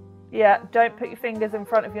 Yeah, don't put your fingers in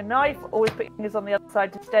front of your knife. Always put your fingers on the other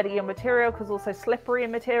side to steady your material, because also slippery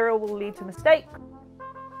material will lead to mistake.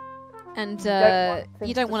 And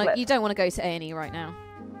you don't want to go to A&E right now.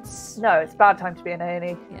 No, it's a bad time to be in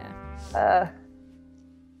A&E. Yeah.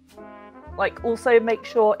 Like, also make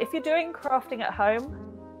sure if you're doing crafting at home,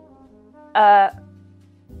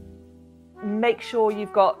 make sure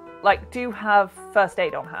you've got do have first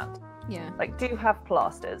aid on hand. Yeah. Do have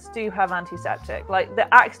plasters, do have antiseptic. The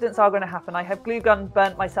accidents are going to happen. I have glue gun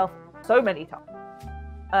burnt myself so many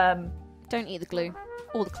times. Don't eat the glue.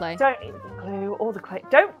 All the clay. Don't eat the glue or the clay.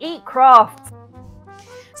 Don't eat crafts.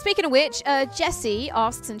 Speaking of which, Jessie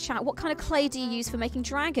asks in chat, what kind of clay do you use for making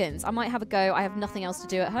dragons? I might have a go. I have nothing else to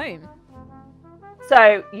do at home.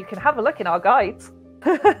 So you can have a look in our guides.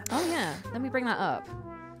 Oh yeah, let me bring that up.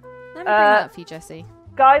 Let me bring that up for you, Jessie.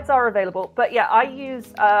 Guides are available, but yeah,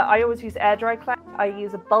 I always use air dry clay. I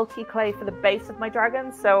use a bulky clay for the base of my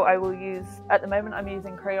dragons, so I will use, at the moment I'm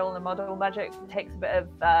using Crayola and Model Magic. It takes a bit of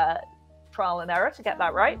trial and error to get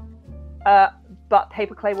that right, but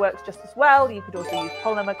paper clay works just as well. You could also use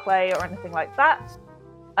polymer clay or anything like that.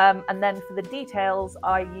 And then for the details,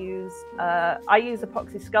 I use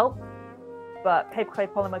epoxy sculpt. But paper clay,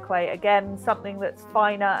 polymer clay, again, something that's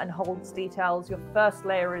finer and holds details. Your first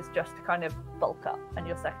layer is just to kind of bulk up, and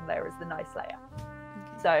your second layer is the nice layer.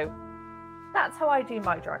 So that's how I do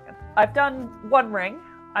my dragon. I've done one ring.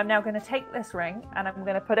 I'm now going to take this ring and I'm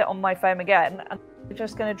going to put it on my foam again. And I'm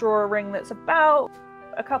just going to draw a ring that's about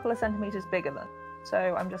a couple of centimeters bigger than. So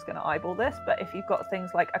I'm just going to eyeball this. But if you've got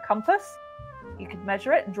things like a compass, you could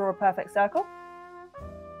measure it and draw a perfect circle.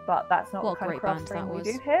 But that's not the kind of craft ring we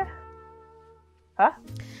do here. Huh?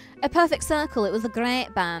 A perfect circle. It was a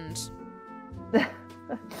great band.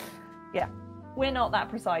 Yeah, we're not that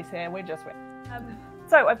precise here. We're just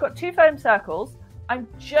so I've got 2 foam circles. I'm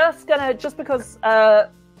just because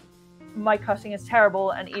my cutting is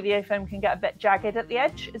terrible and EVA foam can get a bit jagged at the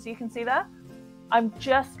edge, as you can see there. I'm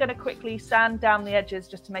just gonna quickly sand down the edges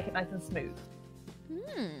just to make it nice and smooth.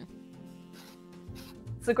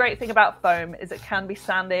 So the great thing about foam is it can be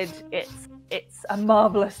sanded. It's a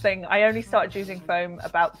marvelous thing. I only started using foam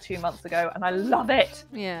about 2 months ago and I love it.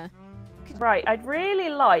 Yeah. Right, I'd really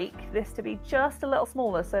like this to be just a little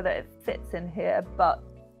smaller so that it fits in here, but...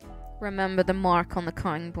 Remember the mark on the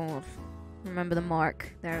cutting board. Remember the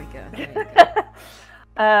mark. There we go. There you go.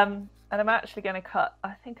 And I'm actually going to cut,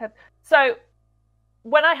 So,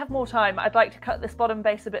 when I have more time, I'd like to cut this bottom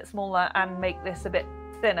base a bit smaller and make this a bit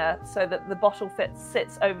thinner so that the bottle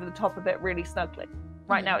sits over the top of it really snugly.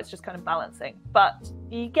 Right now it's just kind of balancing, but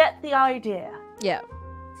you get the idea. Yeah.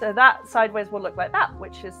 So that sideways will look like that,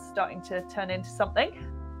 which is starting to turn into something.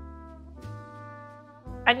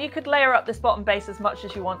 And you could layer up this bottom base as much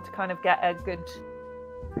as you want to kind of get a good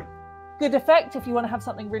effect. If you want to have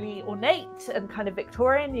something really ornate and kind of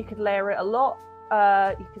Victorian, you could layer it a lot.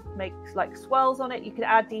 You could make like swirls on it. You could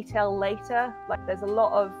add detail later. Like there's a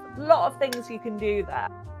lot of things you can do there.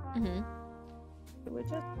 Mm-hmm. So we'll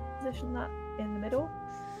just position that in the middle.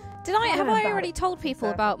 Have I already told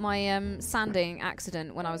people about my sanding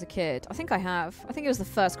accident when I was a kid? I think I have. I think it was the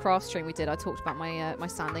first craft stream we did. I talked about my my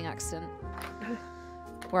sanding accident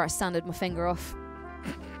where I sanded my finger off.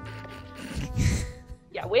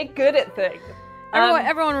 Yeah, we're good at things.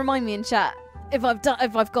 Everyone remind me in chat if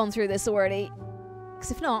I've gone through this already.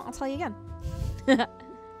 Because if not, I'll tell you again.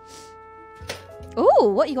 Ooh,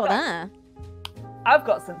 what you got there? I've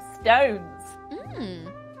got some stones.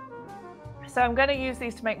 Mm. So I'm going to use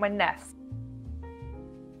these to make my nest.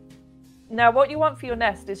 Now, what you want for your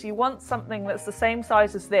nest is you want something that's the same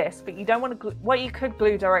size as this, but you don't want to glue. Well, you could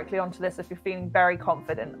glue directly onto this if you're feeling very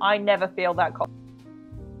confident. I never feel that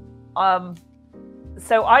confident.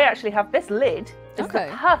 So I actually have this lid is the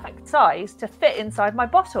perfect size to fit inside my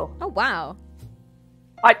bottle. Oh, wow.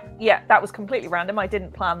 Yeah, that was completely random. I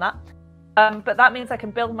didn't plan that. But that means I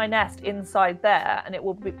can build my nest inside there and it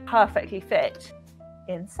will be perfectly fit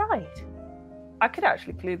inside. I could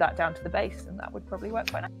actually glue that down to the base and that would probably work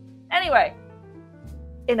quite nice. Anyway,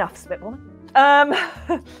 enough spitballing.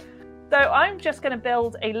 So I'm just going to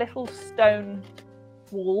build a little stone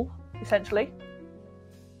wall, essentially.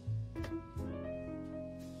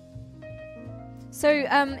 So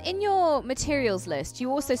in your materials list, you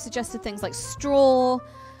also suggested things like straw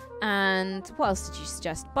and what else did you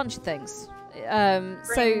suggest? A bunch of things.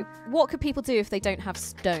 So what could people do if they don't have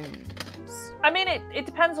stones? I mean, it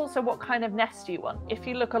depends also what kind of nest you want. If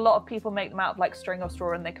you look, a lot of people make them out of like string or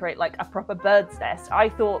straw and they create like a proper bird's nest. I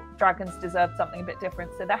thought dragons deserved something a bit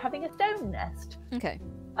different, so they're having a stone nest. Okay.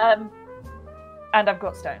 And I've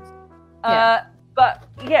got stones. Yeah. But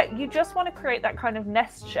yeah, you just want to create that kind of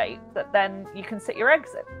nest shape that then you can sit your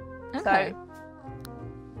eggs in. Okay.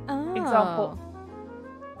 So, example.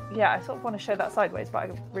 Yeah, I sort of want to show that sideways, but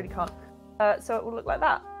I really can't. So it will look like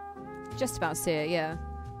that. Just about see it, yeah.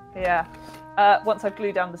 Yeah. Once I've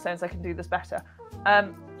glued down the stones, I can do this better.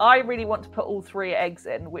 I really want to put all 3 eggs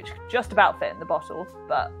in, which just about fit in the bottle.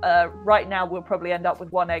 But right now, we'll probably end up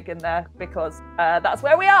with 1 egg in there because that's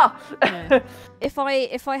where we are. Yeah. If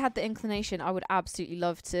I had the inclination, I would absolutely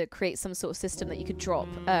love to create some sort of system that you could drop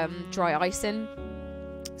dry ice in.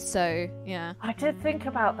 So yeah. I did think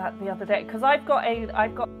about that the other day because I've got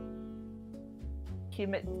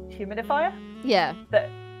humidifier Yeah. that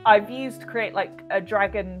I've used to create like a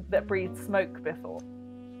dragon that breathes smoke before.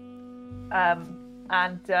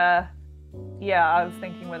 Yeah, I was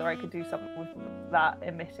thinking whether I could do something with that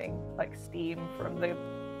emitting like steam from the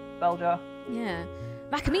bell jar. Yeah.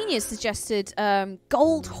 Macamenia suggested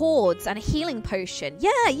gold hordes and a healing potion.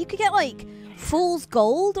 Yeah, you could get like fool's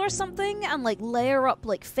gold or something and like layer up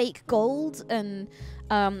like fake gold and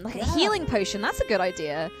like a healing potion. That's a good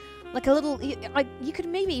idea. Like a little, you could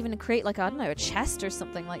maybe even create like, I don't know, a chest or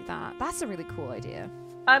something like that. That's a really cool idea.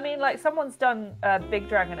 I mean, like someone's done big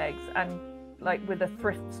dragon eggs and like with a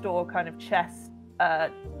thrift store kind of chest,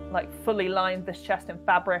 like fully lined this chest in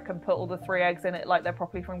fabric and put all the 3 eggs in it like they're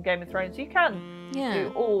properly from Game of Thrones. You can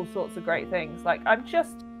do all sorts of great things. Like I'm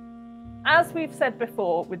just, as we've said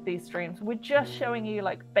before with these streams, we're just showing you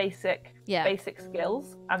like basic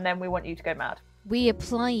skills, and then we want you to go mad. We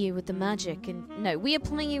apply you with the magic, and no, we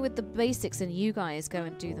apply you with the basics, and you guys go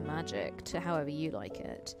and do the magic to however you like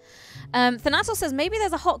it. Thanatos says maybe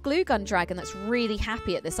there's a hot glue gun dragon that's really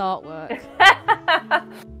happy at this artwork.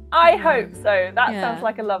 I hope so. That sounds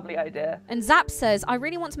like a lovely idea. And Zap says, I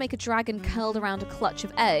really want to make a dragon curled around a clutch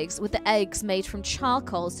of eggs with the eggs made from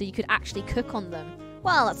charcoal so you could actually cook on them.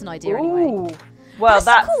 Well, that's an idea anyway. Well,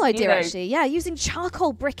 that's a cool idea, actually. Yeah, using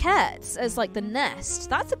charcoal briquettes as like the nest.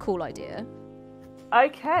 That's a cool idea.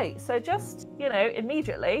 Okay, so just,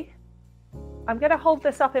 immediately, I'm going to hold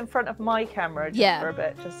this up in front of my camera just for a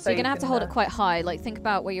bit. Just so you're going to have to hold it quite high. Like, think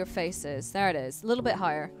about where your face is. There it is. A little bit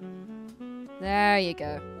higher. There you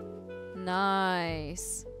go.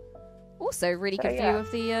 Nice. Also, really good view of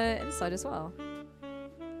the inside as well.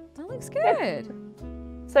 That looks good.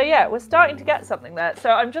 So yeah, we're starting to get something there.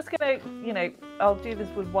 So I'm just going to, I'll do this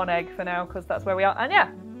with 1 egg for now because that's where we are. And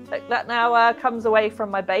yeah, that now comes away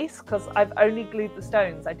from my base because I've only glued the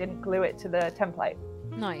stones. I didn't glue it to the template.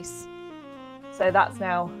 Nice. So that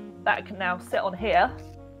can now sit on here,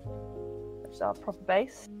 which is our proper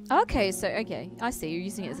base. Okay, I see. You're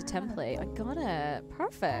using it as a template. I got it.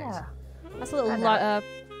 Perfect. Yeah. That's a little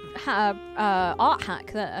art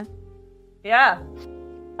hack there. Yeah.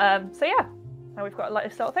 So yeah, now we've got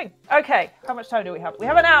this sort of thing. Okay, how much time do we have? We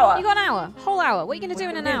have an hour. You got an hour. Whole hour. What are you going to do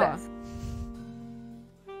in an hour?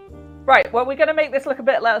 Right, well, we're going to make this look a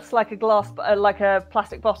bit less like a glass, like a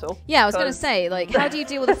plastic bottle. Yeah, I was going to say, like, how do you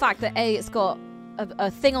deal with the fact that it's got a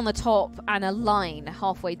thing on the top and a line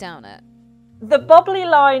halfway down it? The bubbly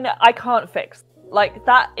line, I can't fix. Like,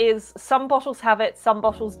 that is, some bottles have it, some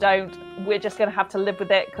bottles don't. We're just going to have to live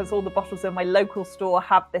with it because all the bottles in my local store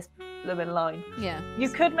have this blooming line. Yeah. You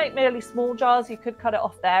could make really small jars. You could cut it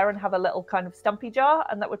off there and have a little kind of stumpy jar,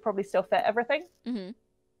 and that would probably still fit everything.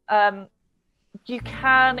 Mm-hmm. You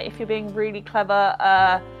can, if you're being really clever,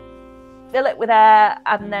 fill it with air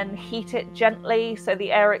and then heat it gently so the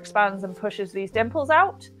air expands and pushes these dimples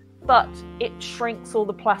out. But it shrinks all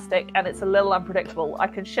the plastic and it's a little unpredictable. I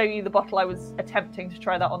can show you the bottle I was attempting to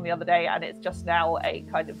try that on the other day, and it's just now a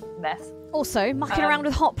kind of mess. Also, mucking around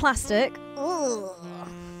with hot plastic. Ugh.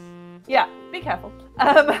 Yeah, be careful.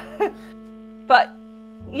 But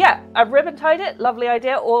yeah, I've ribbon tied it. Lovely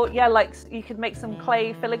idea. Or yeah, like you could make some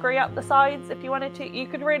clay filigree up the sides if you wanted to. You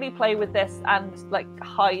could really play with this and like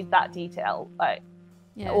hide that detail. Like,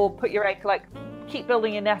 or put your egg, like keep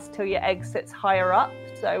building your nest till your egg sits higher up,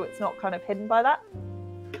 so it's not kind of hidden by that.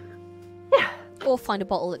 Yeah. Or find a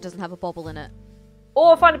bottle that doesn't have a bobble in it.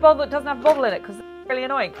 Or find a bottle that doesn't have a bobble in it because it's really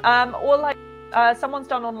annoying. Or like someone's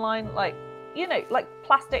done online, like like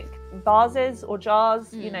plastic vases or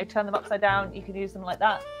jars. Turn them upside down. You can use them like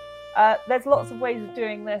that. There's lots of ways of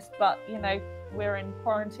doing this, but we're in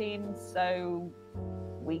quarantine, so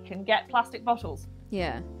we can get plastic bottles.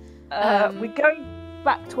 Yeah. We're going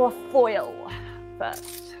back to our foil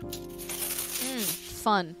first.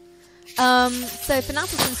 Fun. So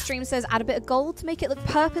Fanatic on stream says add a bit of gold to make it look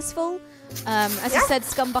purposeful. As you said,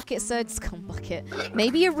 Scumbucket said Scumbucket.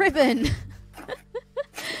 Maybe a ribbon.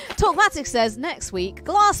 Talkmatic says next week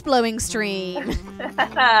glass blowing stream.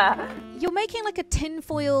 You're making like a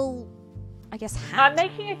tinfoil, I guess, hat. I'm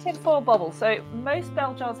making a tinfoil bubble. So most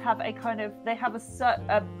bell jars have a kind of, they have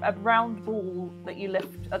a round ball that you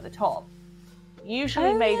lift at the top.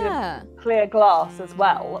 Usually made of clear glass as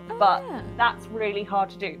well, but that's really hard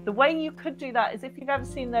to do. The way you could do that is if you've ever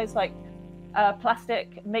seen those like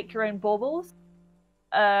plastic make your own baubles,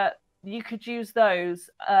 you could use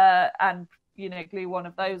those and glue one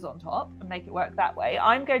of those on top and make it work that way.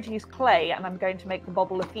 I'm going to use clay and I'm going to make the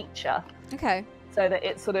bobble a feature. Okay. So that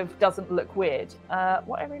it sort of doesn't look weird.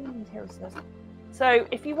 What I really need here is this. So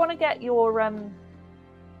if you want to get your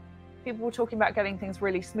people were talking about getting things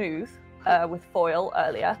really smooth with foil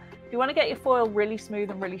earlier. If you want to get your foil really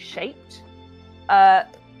smooth and really shaped,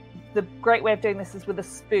 the great way of doing this is with a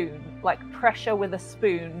spoon. Like pressure with a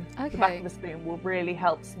spoon. Okay. The back of the spoon will really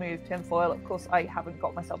help smooth tinfoil. Of course, I haven't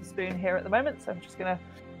got myself a spoon here at the moment, so I'm just gonna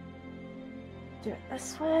do it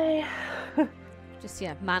this way. Just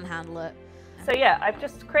manhandle it. So yeah, I've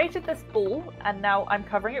just created this ball, and now I'm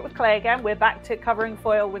covering it with clay again. We're back to covering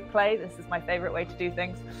foil with clay. This is my favourite way to do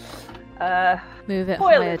things. Move it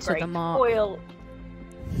foil higher is to great. the mark. Foil.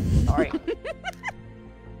 Sorry.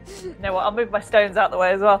 You know what? I'll move my stones out the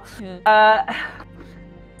way as well. Yeah.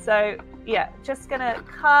 So yeah, just gonna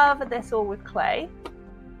cover this all with clay.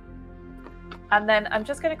 And then I'm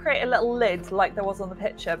just going to create a little lid like there was on the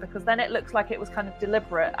picture, because then it looks like it was kind of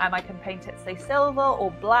deliberate, and I can paint it, say, silver or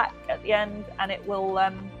black at the end, and it will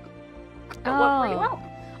work pretty well.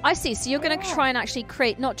 I see. So you're going to try and actually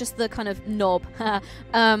create not just the kind of knob,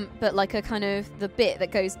 but like a kind of the bit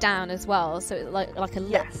that goes down as well. So like a lid.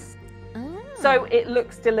 Yes. Oh. So it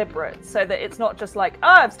looks deliberate, so that it's not just like, oh,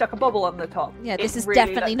 I've stuck a bubble on the top. Yeah, this is really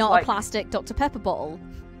definitely not like... a plastic Dr. Pepper bottle.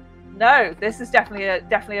 No, this is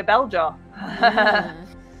definitely a bell jar. Yeah.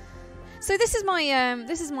 So this is my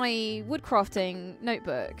woodcrafting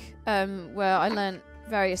notebook, where I learnt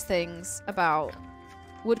various things about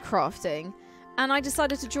woodcrafting, and I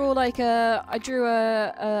decided to draw I drew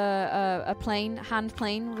a plane, hand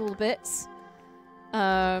plane with all the bits.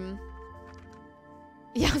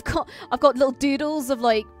 Yeah, I've got little doodles of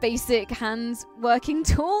like basic hand working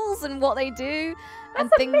tools and what they do. That's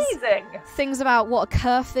and amazing. Things about what a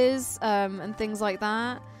kerf is, and things like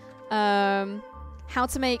that. How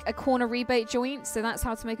to make a corner rebate joint. So that's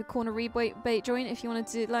how to make a corner rebate joint if you wanted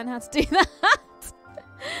to learn how to do that.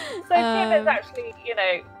 So Kim is actually,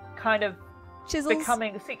 kind of chisels.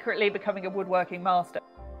 secretly becoming a woodworking master.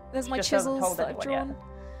 There's my chisels that I've drawn. Yet.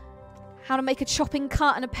 How to make a chopping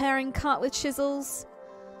cut and a paring cut with chisels.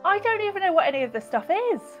 I don't even know what any of this stuff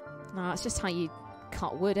is. No, it's just how you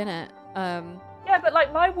cut wood, innit? Yeah, but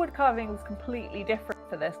like my wood carving was completely different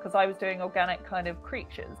for this, because I was doing organic kind of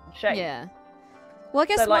creatures and shapes. Yeah. Well, I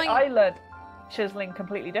guess so I learned chiseling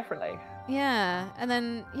completely differently. Yeah, and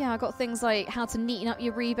then I got things like how to neaten up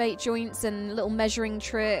your rebate joints and little measuring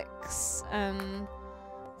tricks.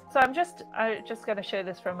 So I'm just going to show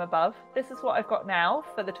this from above. This is what I've got now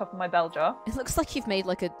for the top of my bell jar. It looks like you've made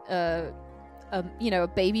like a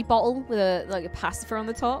baby bottle with a pacifier on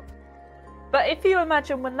the top. But if you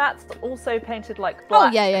imagine when that's also painted like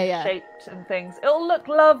black and shaped and things, it'll look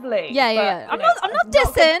lovely. Yeah. I'm not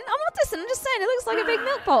dissing. I'm just saying it looks like a big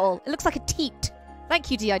milk bottle. It looks like a teat.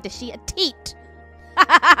 Thank you, D.I. Dishy. A teat.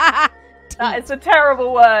 That is a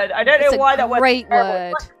terrible word. I don't know why that word. Great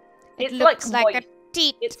word. It looks like a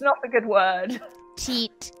teat. It's not a good word.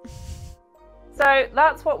 Teat. So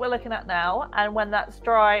that's what we're looking at now, and when that's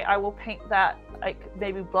dry, I will paint that like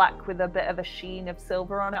maybe black with a bit of a sheen of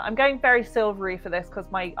silver on it. I'm going very silvery for this because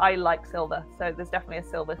I like silver, so there's definitely a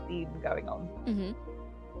silver theme going on. Mm-hmm.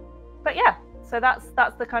 But yeah, so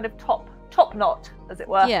that's the kind of top knot, as it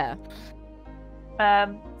were. Yeah.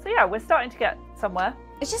 So yeah, we're starting to get somewhere.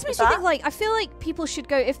 It just makes me think, like, I feel like people should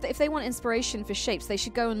go, if they want inspiration for shapes, they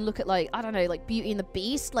should go and look at, like, I don't know, like Beauty and the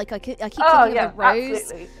Beast. Like, I keep thinking of the rose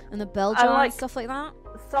absolutely. And the bell jar and stuff like that.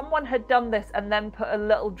 Someone had done this and then put a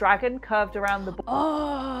little dragon curved around the ball.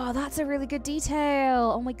 Oh, that's a really good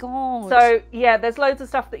detail. Oh my god. So, yeah, there's loads of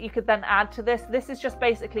stuff that you could then add to this. This is just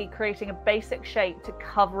basically creating a basic shape to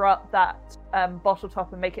cover up that bottle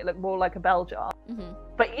top and make it look more like a bell jar. Mm-hmm.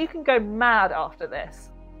 But you can go mad after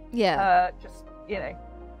this. Yeah. Just,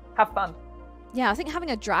 have fun. Yeah, I think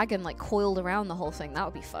having a dragon, like, coiled around the whole thing, that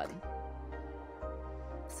would be fun.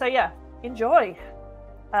 So, yeah, enjoy.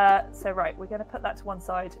 So, right, we're going to put that to one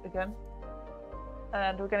side again.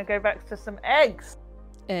 And we're going to go back to some eggs.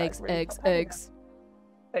 Eggs. Eggs.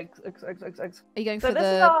 Are you going for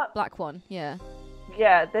the black one? Yeah.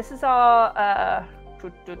 Yeah, this is our...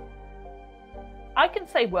 I can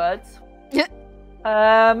say words.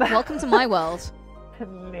 Welcome to my world.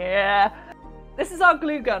 Yeah. This is our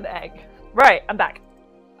glue gun egg. Right, I'm back.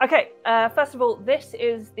 Okay, first of all, this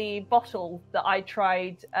is the bottle that I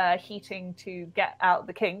tried heating to get out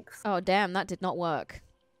the kinks. Oh, damn, that did not work.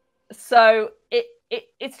 So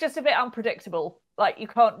it's just a bit unpredictable. Like, you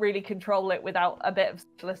can't really control it without a bit of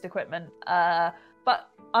specialist equipment. But,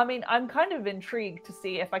 I mean, I'm kind of intrigued to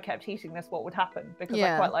see if I kept heating this, what would happen. Because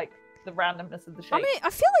I quite like the randomness of the shape. I mean, I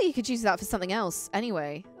feel like you could use that for something else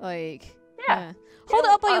anyway. Like... Yeah. Hold it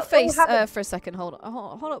up by your face for a second. Hold it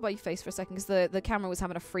up by your face for a second, because the camera was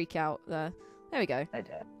having a freak out there. There we go. I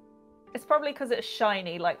did. It's probably because it's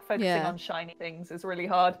shiny. Like, focusing on shiny things is really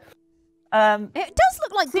hard. It does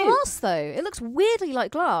look like glass, though. It looks weirdly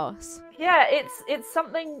like glass. Yeah, it's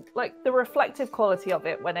something like the reflective quality of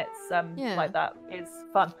it when it's like that is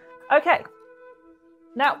fun. Okay,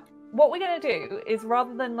 now what we're going to do is,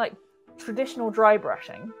 rather than like traditional dry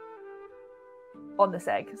brushing on this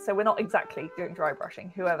egg, so we're not exactly doing dry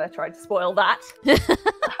brushing, whoever tried to spoil that.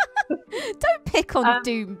 Don't pick on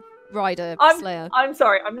Doom Rider Slayer. I'm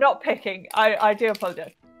sorry, I'm not picking. I do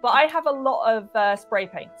apologize. But I have a lot of spray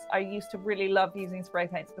paints. I used to really love using spray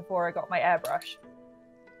paints before I got my airbrush.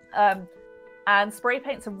 And spray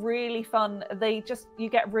paints are really fun. You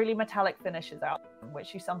get really metallic finishes out,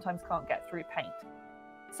 which you sometimes can't get through paint.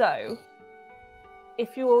 So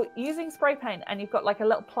if you're using spray paint and you've got like a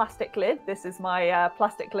little plastic lid, this is my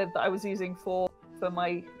plastic lid that I was using for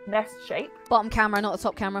my nest shape. Bottom camera, not the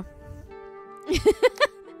top camera.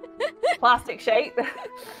 Plastic shape.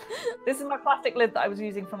 This is my plastic lid that I was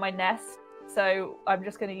using for my nest. So I'm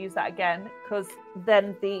just going to use that again, because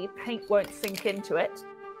then the paint won't sink into it.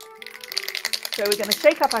 So we're going to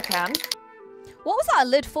shake up our can. What was that a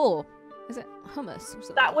lid for? Is it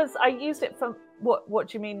hummus? That was, I used it for, what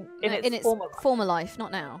do you mean? In its former life,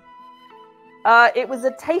 not now. It was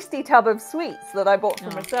a tasty tub of sweets that I bought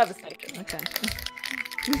from a service station. Okay.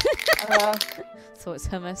 So it's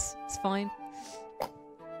hummus. It's fine.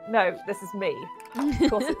 No, this is me. Of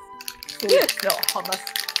course it's sweets, not hummus.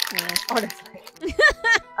 Yeah. Honestly.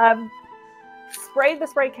 Spray the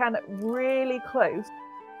spray can really close.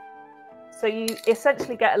 So you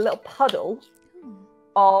essentially get a little puddle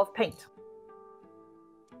of paint.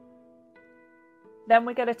 Then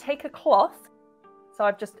we're going to take a cloth. So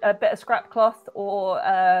I've just a bit of scrap cloth, or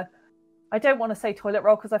I don't want to say toilet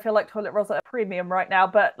roll because I feel like toilet rolls are a premium right now,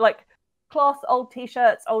 but like cloth, old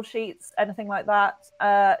t-shirts, old sheets, anything like that.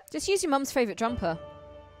 Just use your mum's favourite jumper.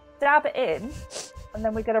 Dab it in, and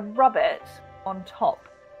then we're going to rub it on top.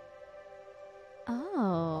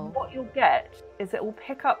 Oh. And what you'll get is it will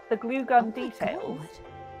pick up the glue gun details,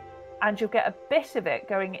 and you'll get a bit of it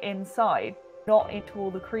going inside, not into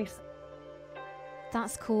all the creases.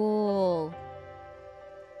 That's cool.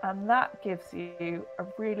 And that gives you a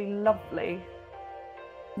really lovely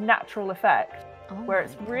natural effect, where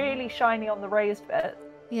it's really shiny on the raised bit.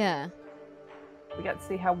 Yeah. We get to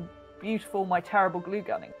see how beautiful my terrible glue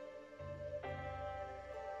gunning.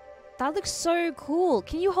 That looks so cool.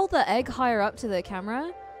 Can you hold the egg higher up to the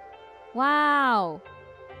camera? Wow.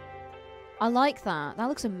 I like that. That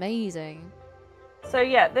looks amazing. So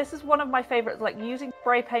yeah, this is one of my favorites. Like, using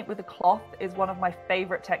spray paint with a cloth is one of my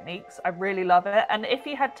favorite techniques. I really love it. And if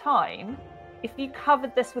you had time, if you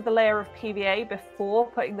covered this with a layer of PVA before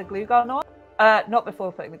putting the glue gun on, not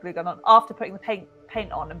before putting the glue gun on, after putting the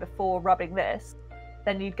paint on and before rubbing this,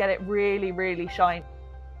 then you'd get it really, really shiny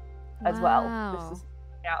as well. This is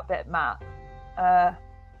out a bit matte.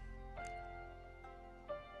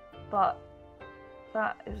 But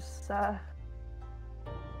that is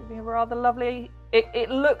giving a rather lovely... It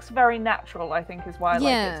looks very natural, I think, is why I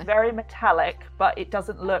like it. It's very metallic, but it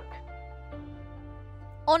doesn't look...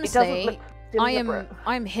 Honestly,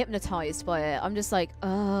 I'm hypnotized by it. I'm just like,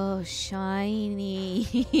 oh, shiny.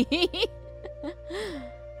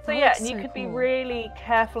 So yeah, and you could be really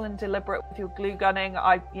careful and deliberate with your glue gunning.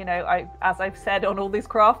 As I've said on all these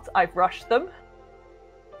crafts, I've rushed them.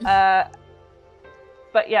 But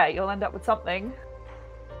yeah, you'll end up with something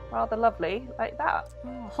rather lovely like that.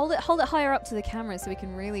 Oh, hold it higher up to the camera so we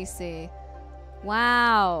can really see.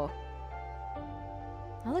 Wow.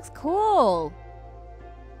 That looks cool.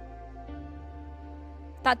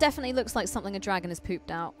 That definitely looks like something a dragon has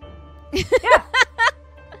pooped out. Yeah.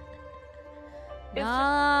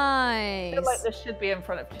 Nice. I feel like this should be in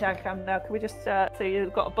front of the cam now. Can we just so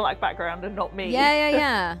you've got a black background and not me?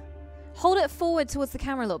 Yeah. Hold it forward towards the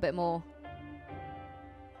camera a little bit more.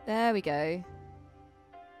 There we go.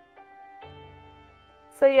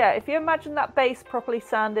 So yeah, if you imagine that base properly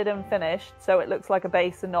sanded and finished, so it looks like a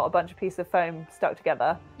base and not a bunch of pieces of foam stuck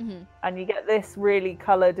together, and you get this really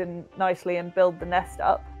coloured and nicely and build the nest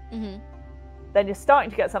up, then you're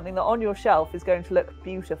starting to get something that on your shelf is going to look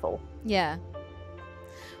beautiful. Yeah.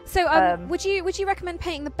 So would you recommend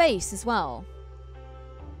painting the base as well?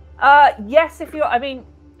 Yes, if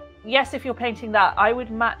you're painting that, I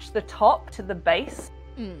would match the top to the base.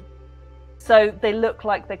 So they look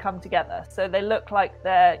like they come together. So they look like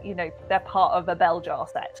they're part of a bell jar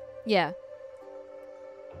set. Yeah.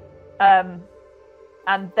 And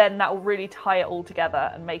then that will really tie it all together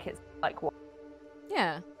and make it like one.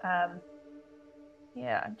 Yeah.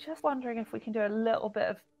 Yeah, I'm just wondering if we can do a little bit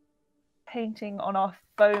of painting on our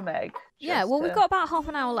foam egg. Yeah, well, we've got about half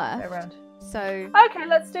an hour left. Around. So okay,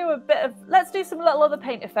 let's do some little other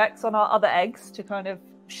paint effects on our other eggs to kind of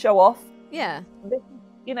show off. Yeah. This is,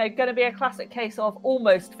 you know, going to be a classic case of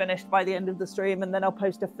almost finished by the end of the stream, and then I'll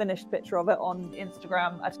post a finished picture of it on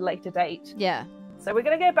Instagram at a later date. Yeah. So we're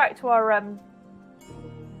going to go back to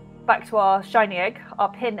our shiny egg,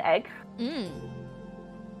 our pin egg,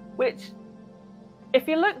 which, if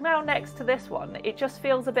you look now next to this one, it just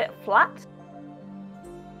feels a bit flat.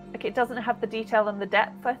 Like it doesn't have the detail and the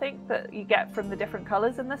depth, I think, that you get from the different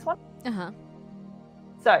colours in this one.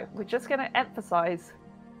 So we're just going to emphasise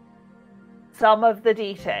some of the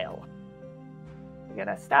detail. We're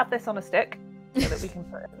going to stab this on a stick so that we can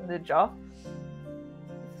put it in the jar.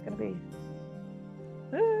 It's going to be...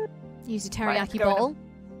 Use your teriyaki bottle.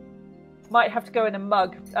 Might have to go in a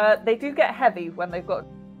mug. They do get heavy when they've got...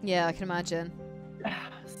 Yeah, I can imagine.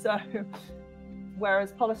 So,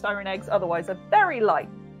 whereas polystyrene eggs otherwise are very light.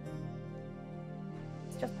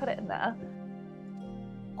 Let's just put it in there.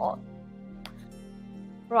 On.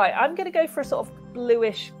 Right, I'm going to go for a sort of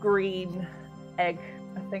bluish green egg,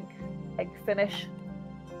 I think. Egg finish.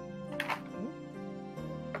 I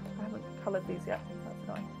haven't coloured these yet. That's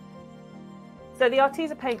nice. So the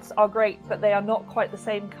Arteza paints are great, but they are not quite the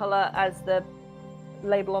same colour as the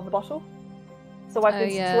label on the bottle. So I've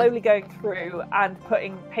been slowly going through and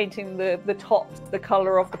painting the tops the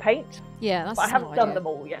colour of the paint. Yeah, that's but I haven't done them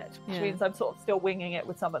all yet, which means I'm sort of still winging it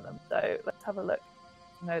with some of them. So let's have a look.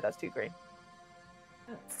 No, that's too green.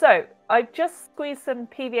 So I've just squeezed some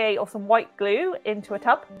PVA or some white glue into a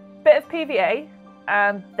tub. Bit of PVA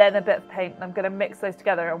and then a bit of paint, and I'm going to mix those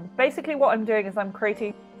together. And basically what I'm doing is I'm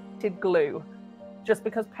creating glue, just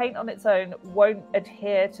because paint on its own won't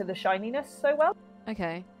adhere to the shininess so well.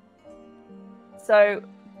 Okay. So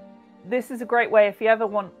this is a great way if you ever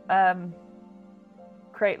want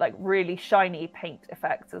create like really shiny paint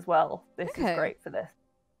effects as well. This is great for this.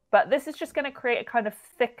 But this is just going to create a kind of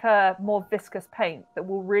thicker, more viscous paint that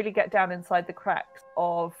will really get down inside the cracks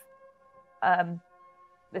of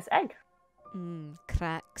this egg.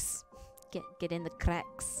 Cracks. Get in the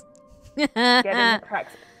cracks. Get in the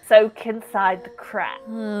cracks. Soak inside the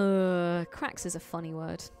cracks. Cracks is a funny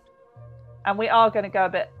word. And we are going to go a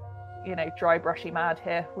bit, you know, dry brushy mad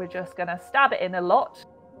here. We're just going to stab it in a lot.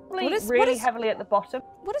 Really heavily at the bottom.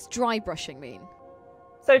 What does dry brushing mean?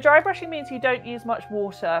 So dry brushing means you don't use much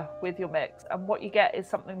water with your mix, and what you get is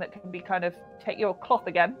something that can be kind of, take your cloth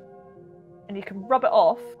again, and you can rub it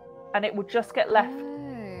off, and it will just get left.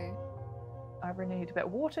 I really need a bit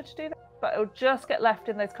of water to do that, but it'll just get left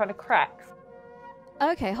in those kind of cracks.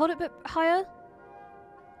 Okay, hold it a bit higher.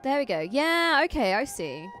 There we go. Yeah, okay, I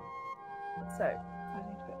see. So, I need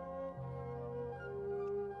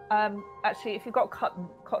a bit. Actually, if you've got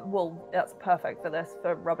cotton wool, that's perfect for this,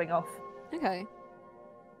 for rubbing off. Okay.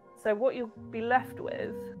 So what you'll be left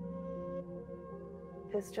with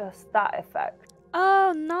is just that effect.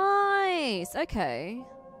 Oh, nice. Okay.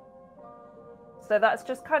 So that's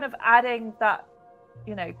just kind of adding that,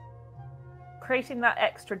 you know, creating that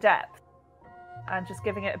extra depth and just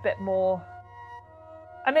giving it a bit more.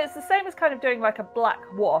 I mean, it's the same as kind of doing like a black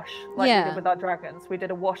wash, like we did with our dragons. We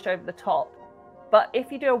did a wash over the top. But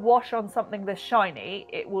if you do a wash on something this shiny,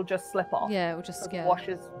 it will just slip off. Yeah, it will just, The wash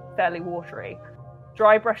is fairly watery.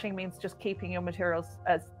 Dry brushing means just keeping your materials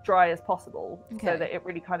as dry as possible so that it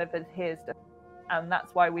really kind of adheres to, and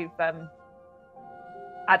that's why we've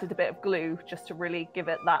added a bit of glue just to really give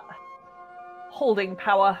it that holding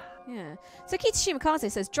power. Yeah. So Kitashi Mikaze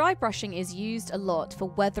says dry brushing is used a lot for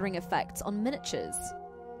weathering effects on miniatures.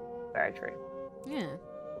 Very true. Yeah.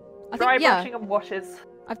 Dry brushing and washes.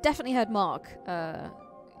 I've definitely heard Mark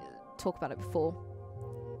talk about it before.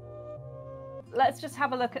 Let's just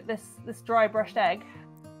have a look at this dry brushed egg.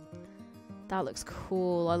 That looks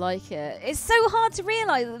cool. I like it. It's so hard to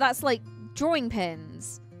realise that that's like drawing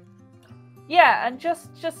pins. Yeah, and just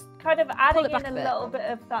kind of adding in a little bit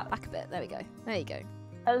of that. Back a bit. There we go. There you go.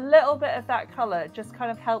 A little bit of that colour just kind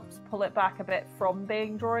of helps pull it back a bit from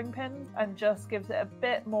being drawing pins and just gives it a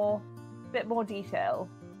bit more detail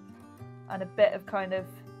and a bit of kind of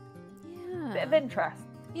bit of interest.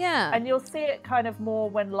 Yeah. And you'll see it kind of more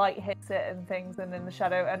when light hits it and things and in the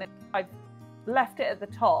shadow. And I've left it at the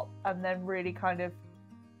top and then really kind of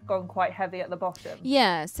gone quite heavy at the bottom.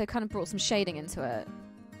 Yeah, so kind of brought some shading into it.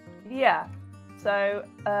 Yeah. So,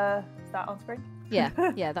 is that on screen? Yeah,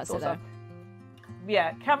 yeah, that's it though.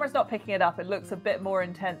 Yeah, camera's not picking it up. It looks a bit more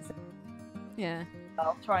intense. Yeah.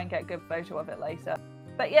 I'll try and get a good photo of it later.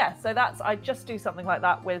 But yeah, so I just do something like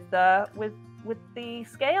that with the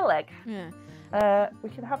scale egg. Yeah. We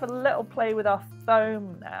can have a little play with our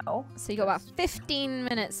foam now. So you got about 15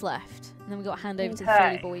 minutes left, and then we got to hand over to the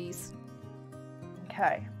Philly boys.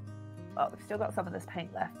 Okay. Well, we've still got some of this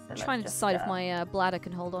paint left. So I'm trying to decide if my bladder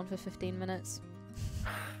can hold on for 15 minutes.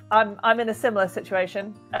 I'm in a similar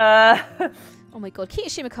situation. Oh my god, Kita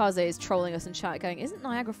Shimakaze is trolling us in chat going, isn't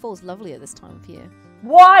Niagara Falls lovely at this time of year?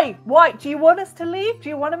 Why? Do you want us to leave? Do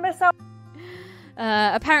you want to miss out?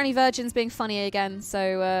 Apparently Virgin's being funny again,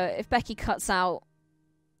 so if Becky cuts out,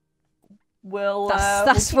 we'll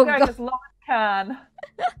that's keep what going as long as we can.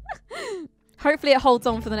 Hopefully it holds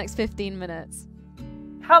on for the next 15 minutes.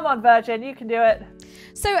 Come on, Virgin, you can do it.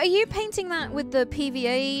 So are you painting that with the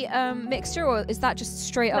PVA mixture, or is that just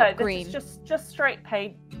straight up green? No, this is just straight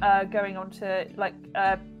paint going onto, like,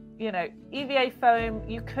 you know, EVA foam.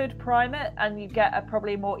 You could prime it and you get a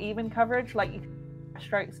probably more even coverage, like you can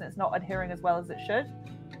strokes and it's not adhering as well as it should.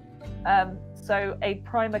 So a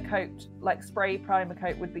primer coat, like spray primer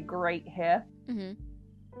coat, would be great here.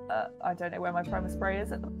 I don't know where my primer spray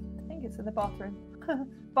is. I think it's in the bathroom.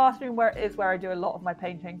 Bathroom where I do a lot of my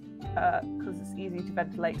painting because it's easy to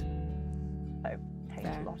ventilate. So paint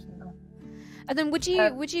a lot in there. And then would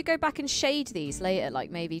you go back and shade these later, like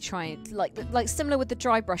maybe try like similar with the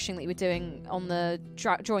dry brushing that you were doing on the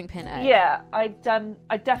drawing pin egg? Yeah, I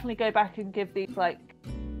definitely go back and give these, like,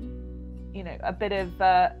 you know, a bit of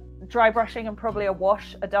dry brushing and probably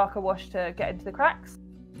a darker wash to get into the cracks.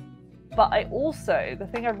 But I also, the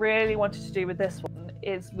thing I really wanted to do with this one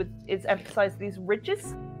is emphasize these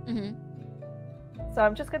ridges. So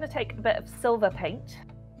I'm just going to take a bit of silver paint.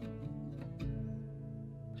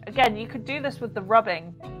 Again, you could do this with the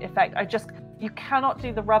rubbing effect. You cannot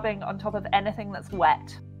do the rubbing on top of anything that's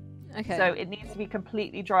wet. Okay. So it needs to be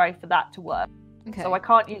completely dry for that to work. Okay. So I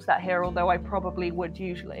can't use that here, although I probably would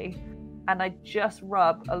usually. And I just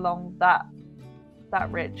rub along that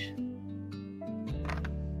ridge.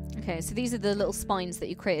 Okay, so these are the little spines that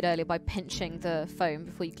you created earlier by pinching the foam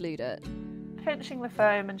before you glued it. Pinching the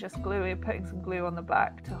foam and just putting some glue on the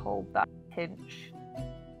back to hold that pinch.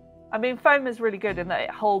 I mean, foam is really good in that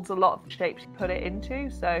it holds a lot of the shapes you put it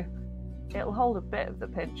into, so it'll hold a bit of the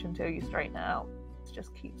pinch until you straighten it out. It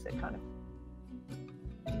just keeps it kind of...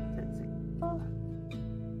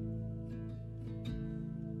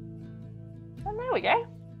 And there we go.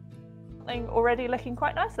 Something already looking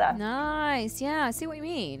quite nice there. Nice, yeah, I see what you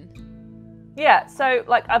mean. Yeah, so,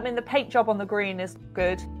 like, I mean, the paint job on the green is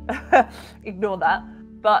good. Ignore that.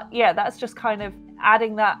 But, yeah, that's just kind of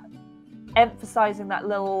adding that, emphasizing that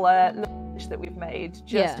little niche that we've made.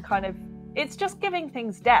 Just to kind of, it's just giving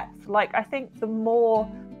things depth. Like, I think the more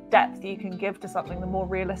depth you can give to something, the more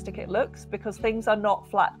realistic it looks, because things are not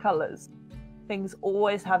flat colors. Things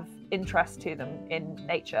always have interest to them in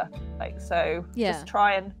nature. Like, so just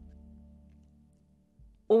try and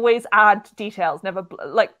always add details. Never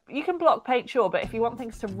like, you can block paint, sure, but if you want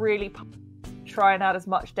things to really try and add as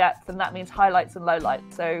much depth, then that means highlights and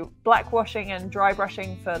lowlights. So black washing and dry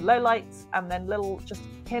brushing for lowlights, and then little just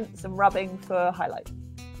hints and rubbing for highlights.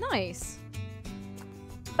 Nice.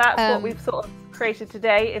 That's what we've sort of created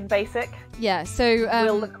today in basic. Yeah, so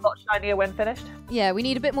will look a lot shinier when finished. Yeah, we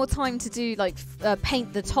need a bit more time to do, like,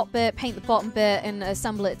 paint the top bit, paint the bottom bit, and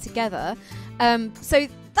assemble it together. So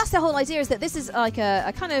that's the whole idea, is that this is like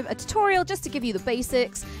a kind of a tutorial just to give you the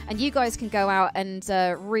basics, and you guys can go out and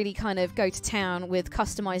really kind of go to town with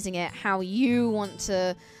customizing it how you want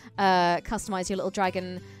to customize your little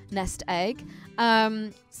dragon nest egg.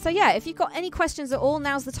 So yeah, if you've got any questions at all,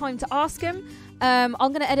 now's the time to ask them. I'm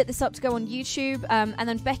going to edit this up to go on YouTube, and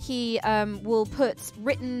then Becky will put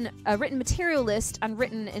a written material list and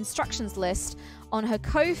written instructions list on her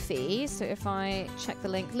Ko-fi. So if I check the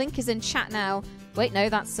link is in chat now. Wait, no,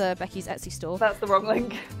 that's Becky's Etsy store. That's the wrong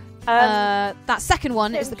link. That second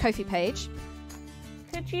one is the Ko-fi page.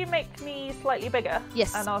 Could you make me slightly bigger?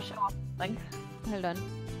 Yes. And I'll show off something. Hold on.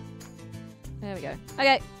 There we go.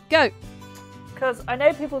 Okay, go. Because I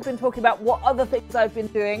know people have been talking about what other things I've been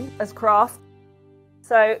doing as craft.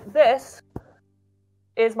 So this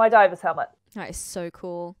is my diver's helmet. That is so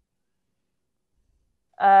cool.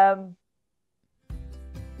 Yeah,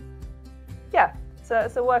 so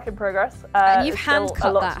it's a work in progress. And you've hand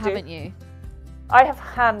cut that, haven't you? I have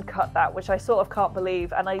hand cut that, which I sort of can't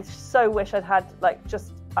believe, and I so wish I'd had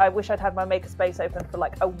I wish I'd had my makerspace open for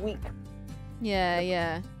like a week. Yeah,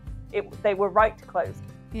 yeah. They were right to close.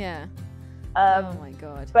 Yeah. Oh my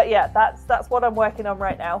god. But yeah, that's what I'm working on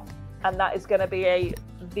right now, and that is going to be a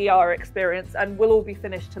VR experience, and will all be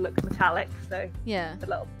finished to look metallic. So yeah, a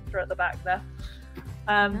little picture at the back there.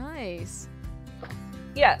 Nice.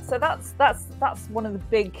 Yeah, so that's one of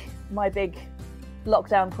my big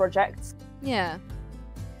lockdown projects. Yeah.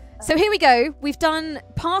 So here we go. We've done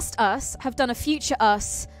past us, have done a future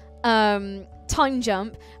us time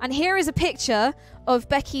jump, and here is a picture of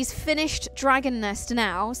Becky's finished dragon nest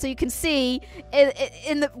now. So you can see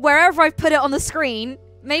in the wherever I've put it on the screen,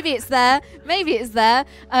 Maybe it's there. Maybe it's there.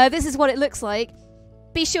 This is what it looks like.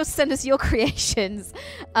 Be sure to send us your creations.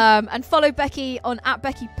 And follow Becky on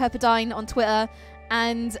 @BeckyPepperdine on Twitter.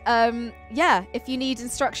 And yeah, if you need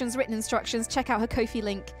instructions, written instructions, check out her Ko-fi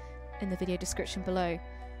link in the video description below.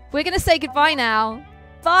 We're going to say goodbye now.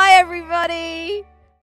 Bye, everybody.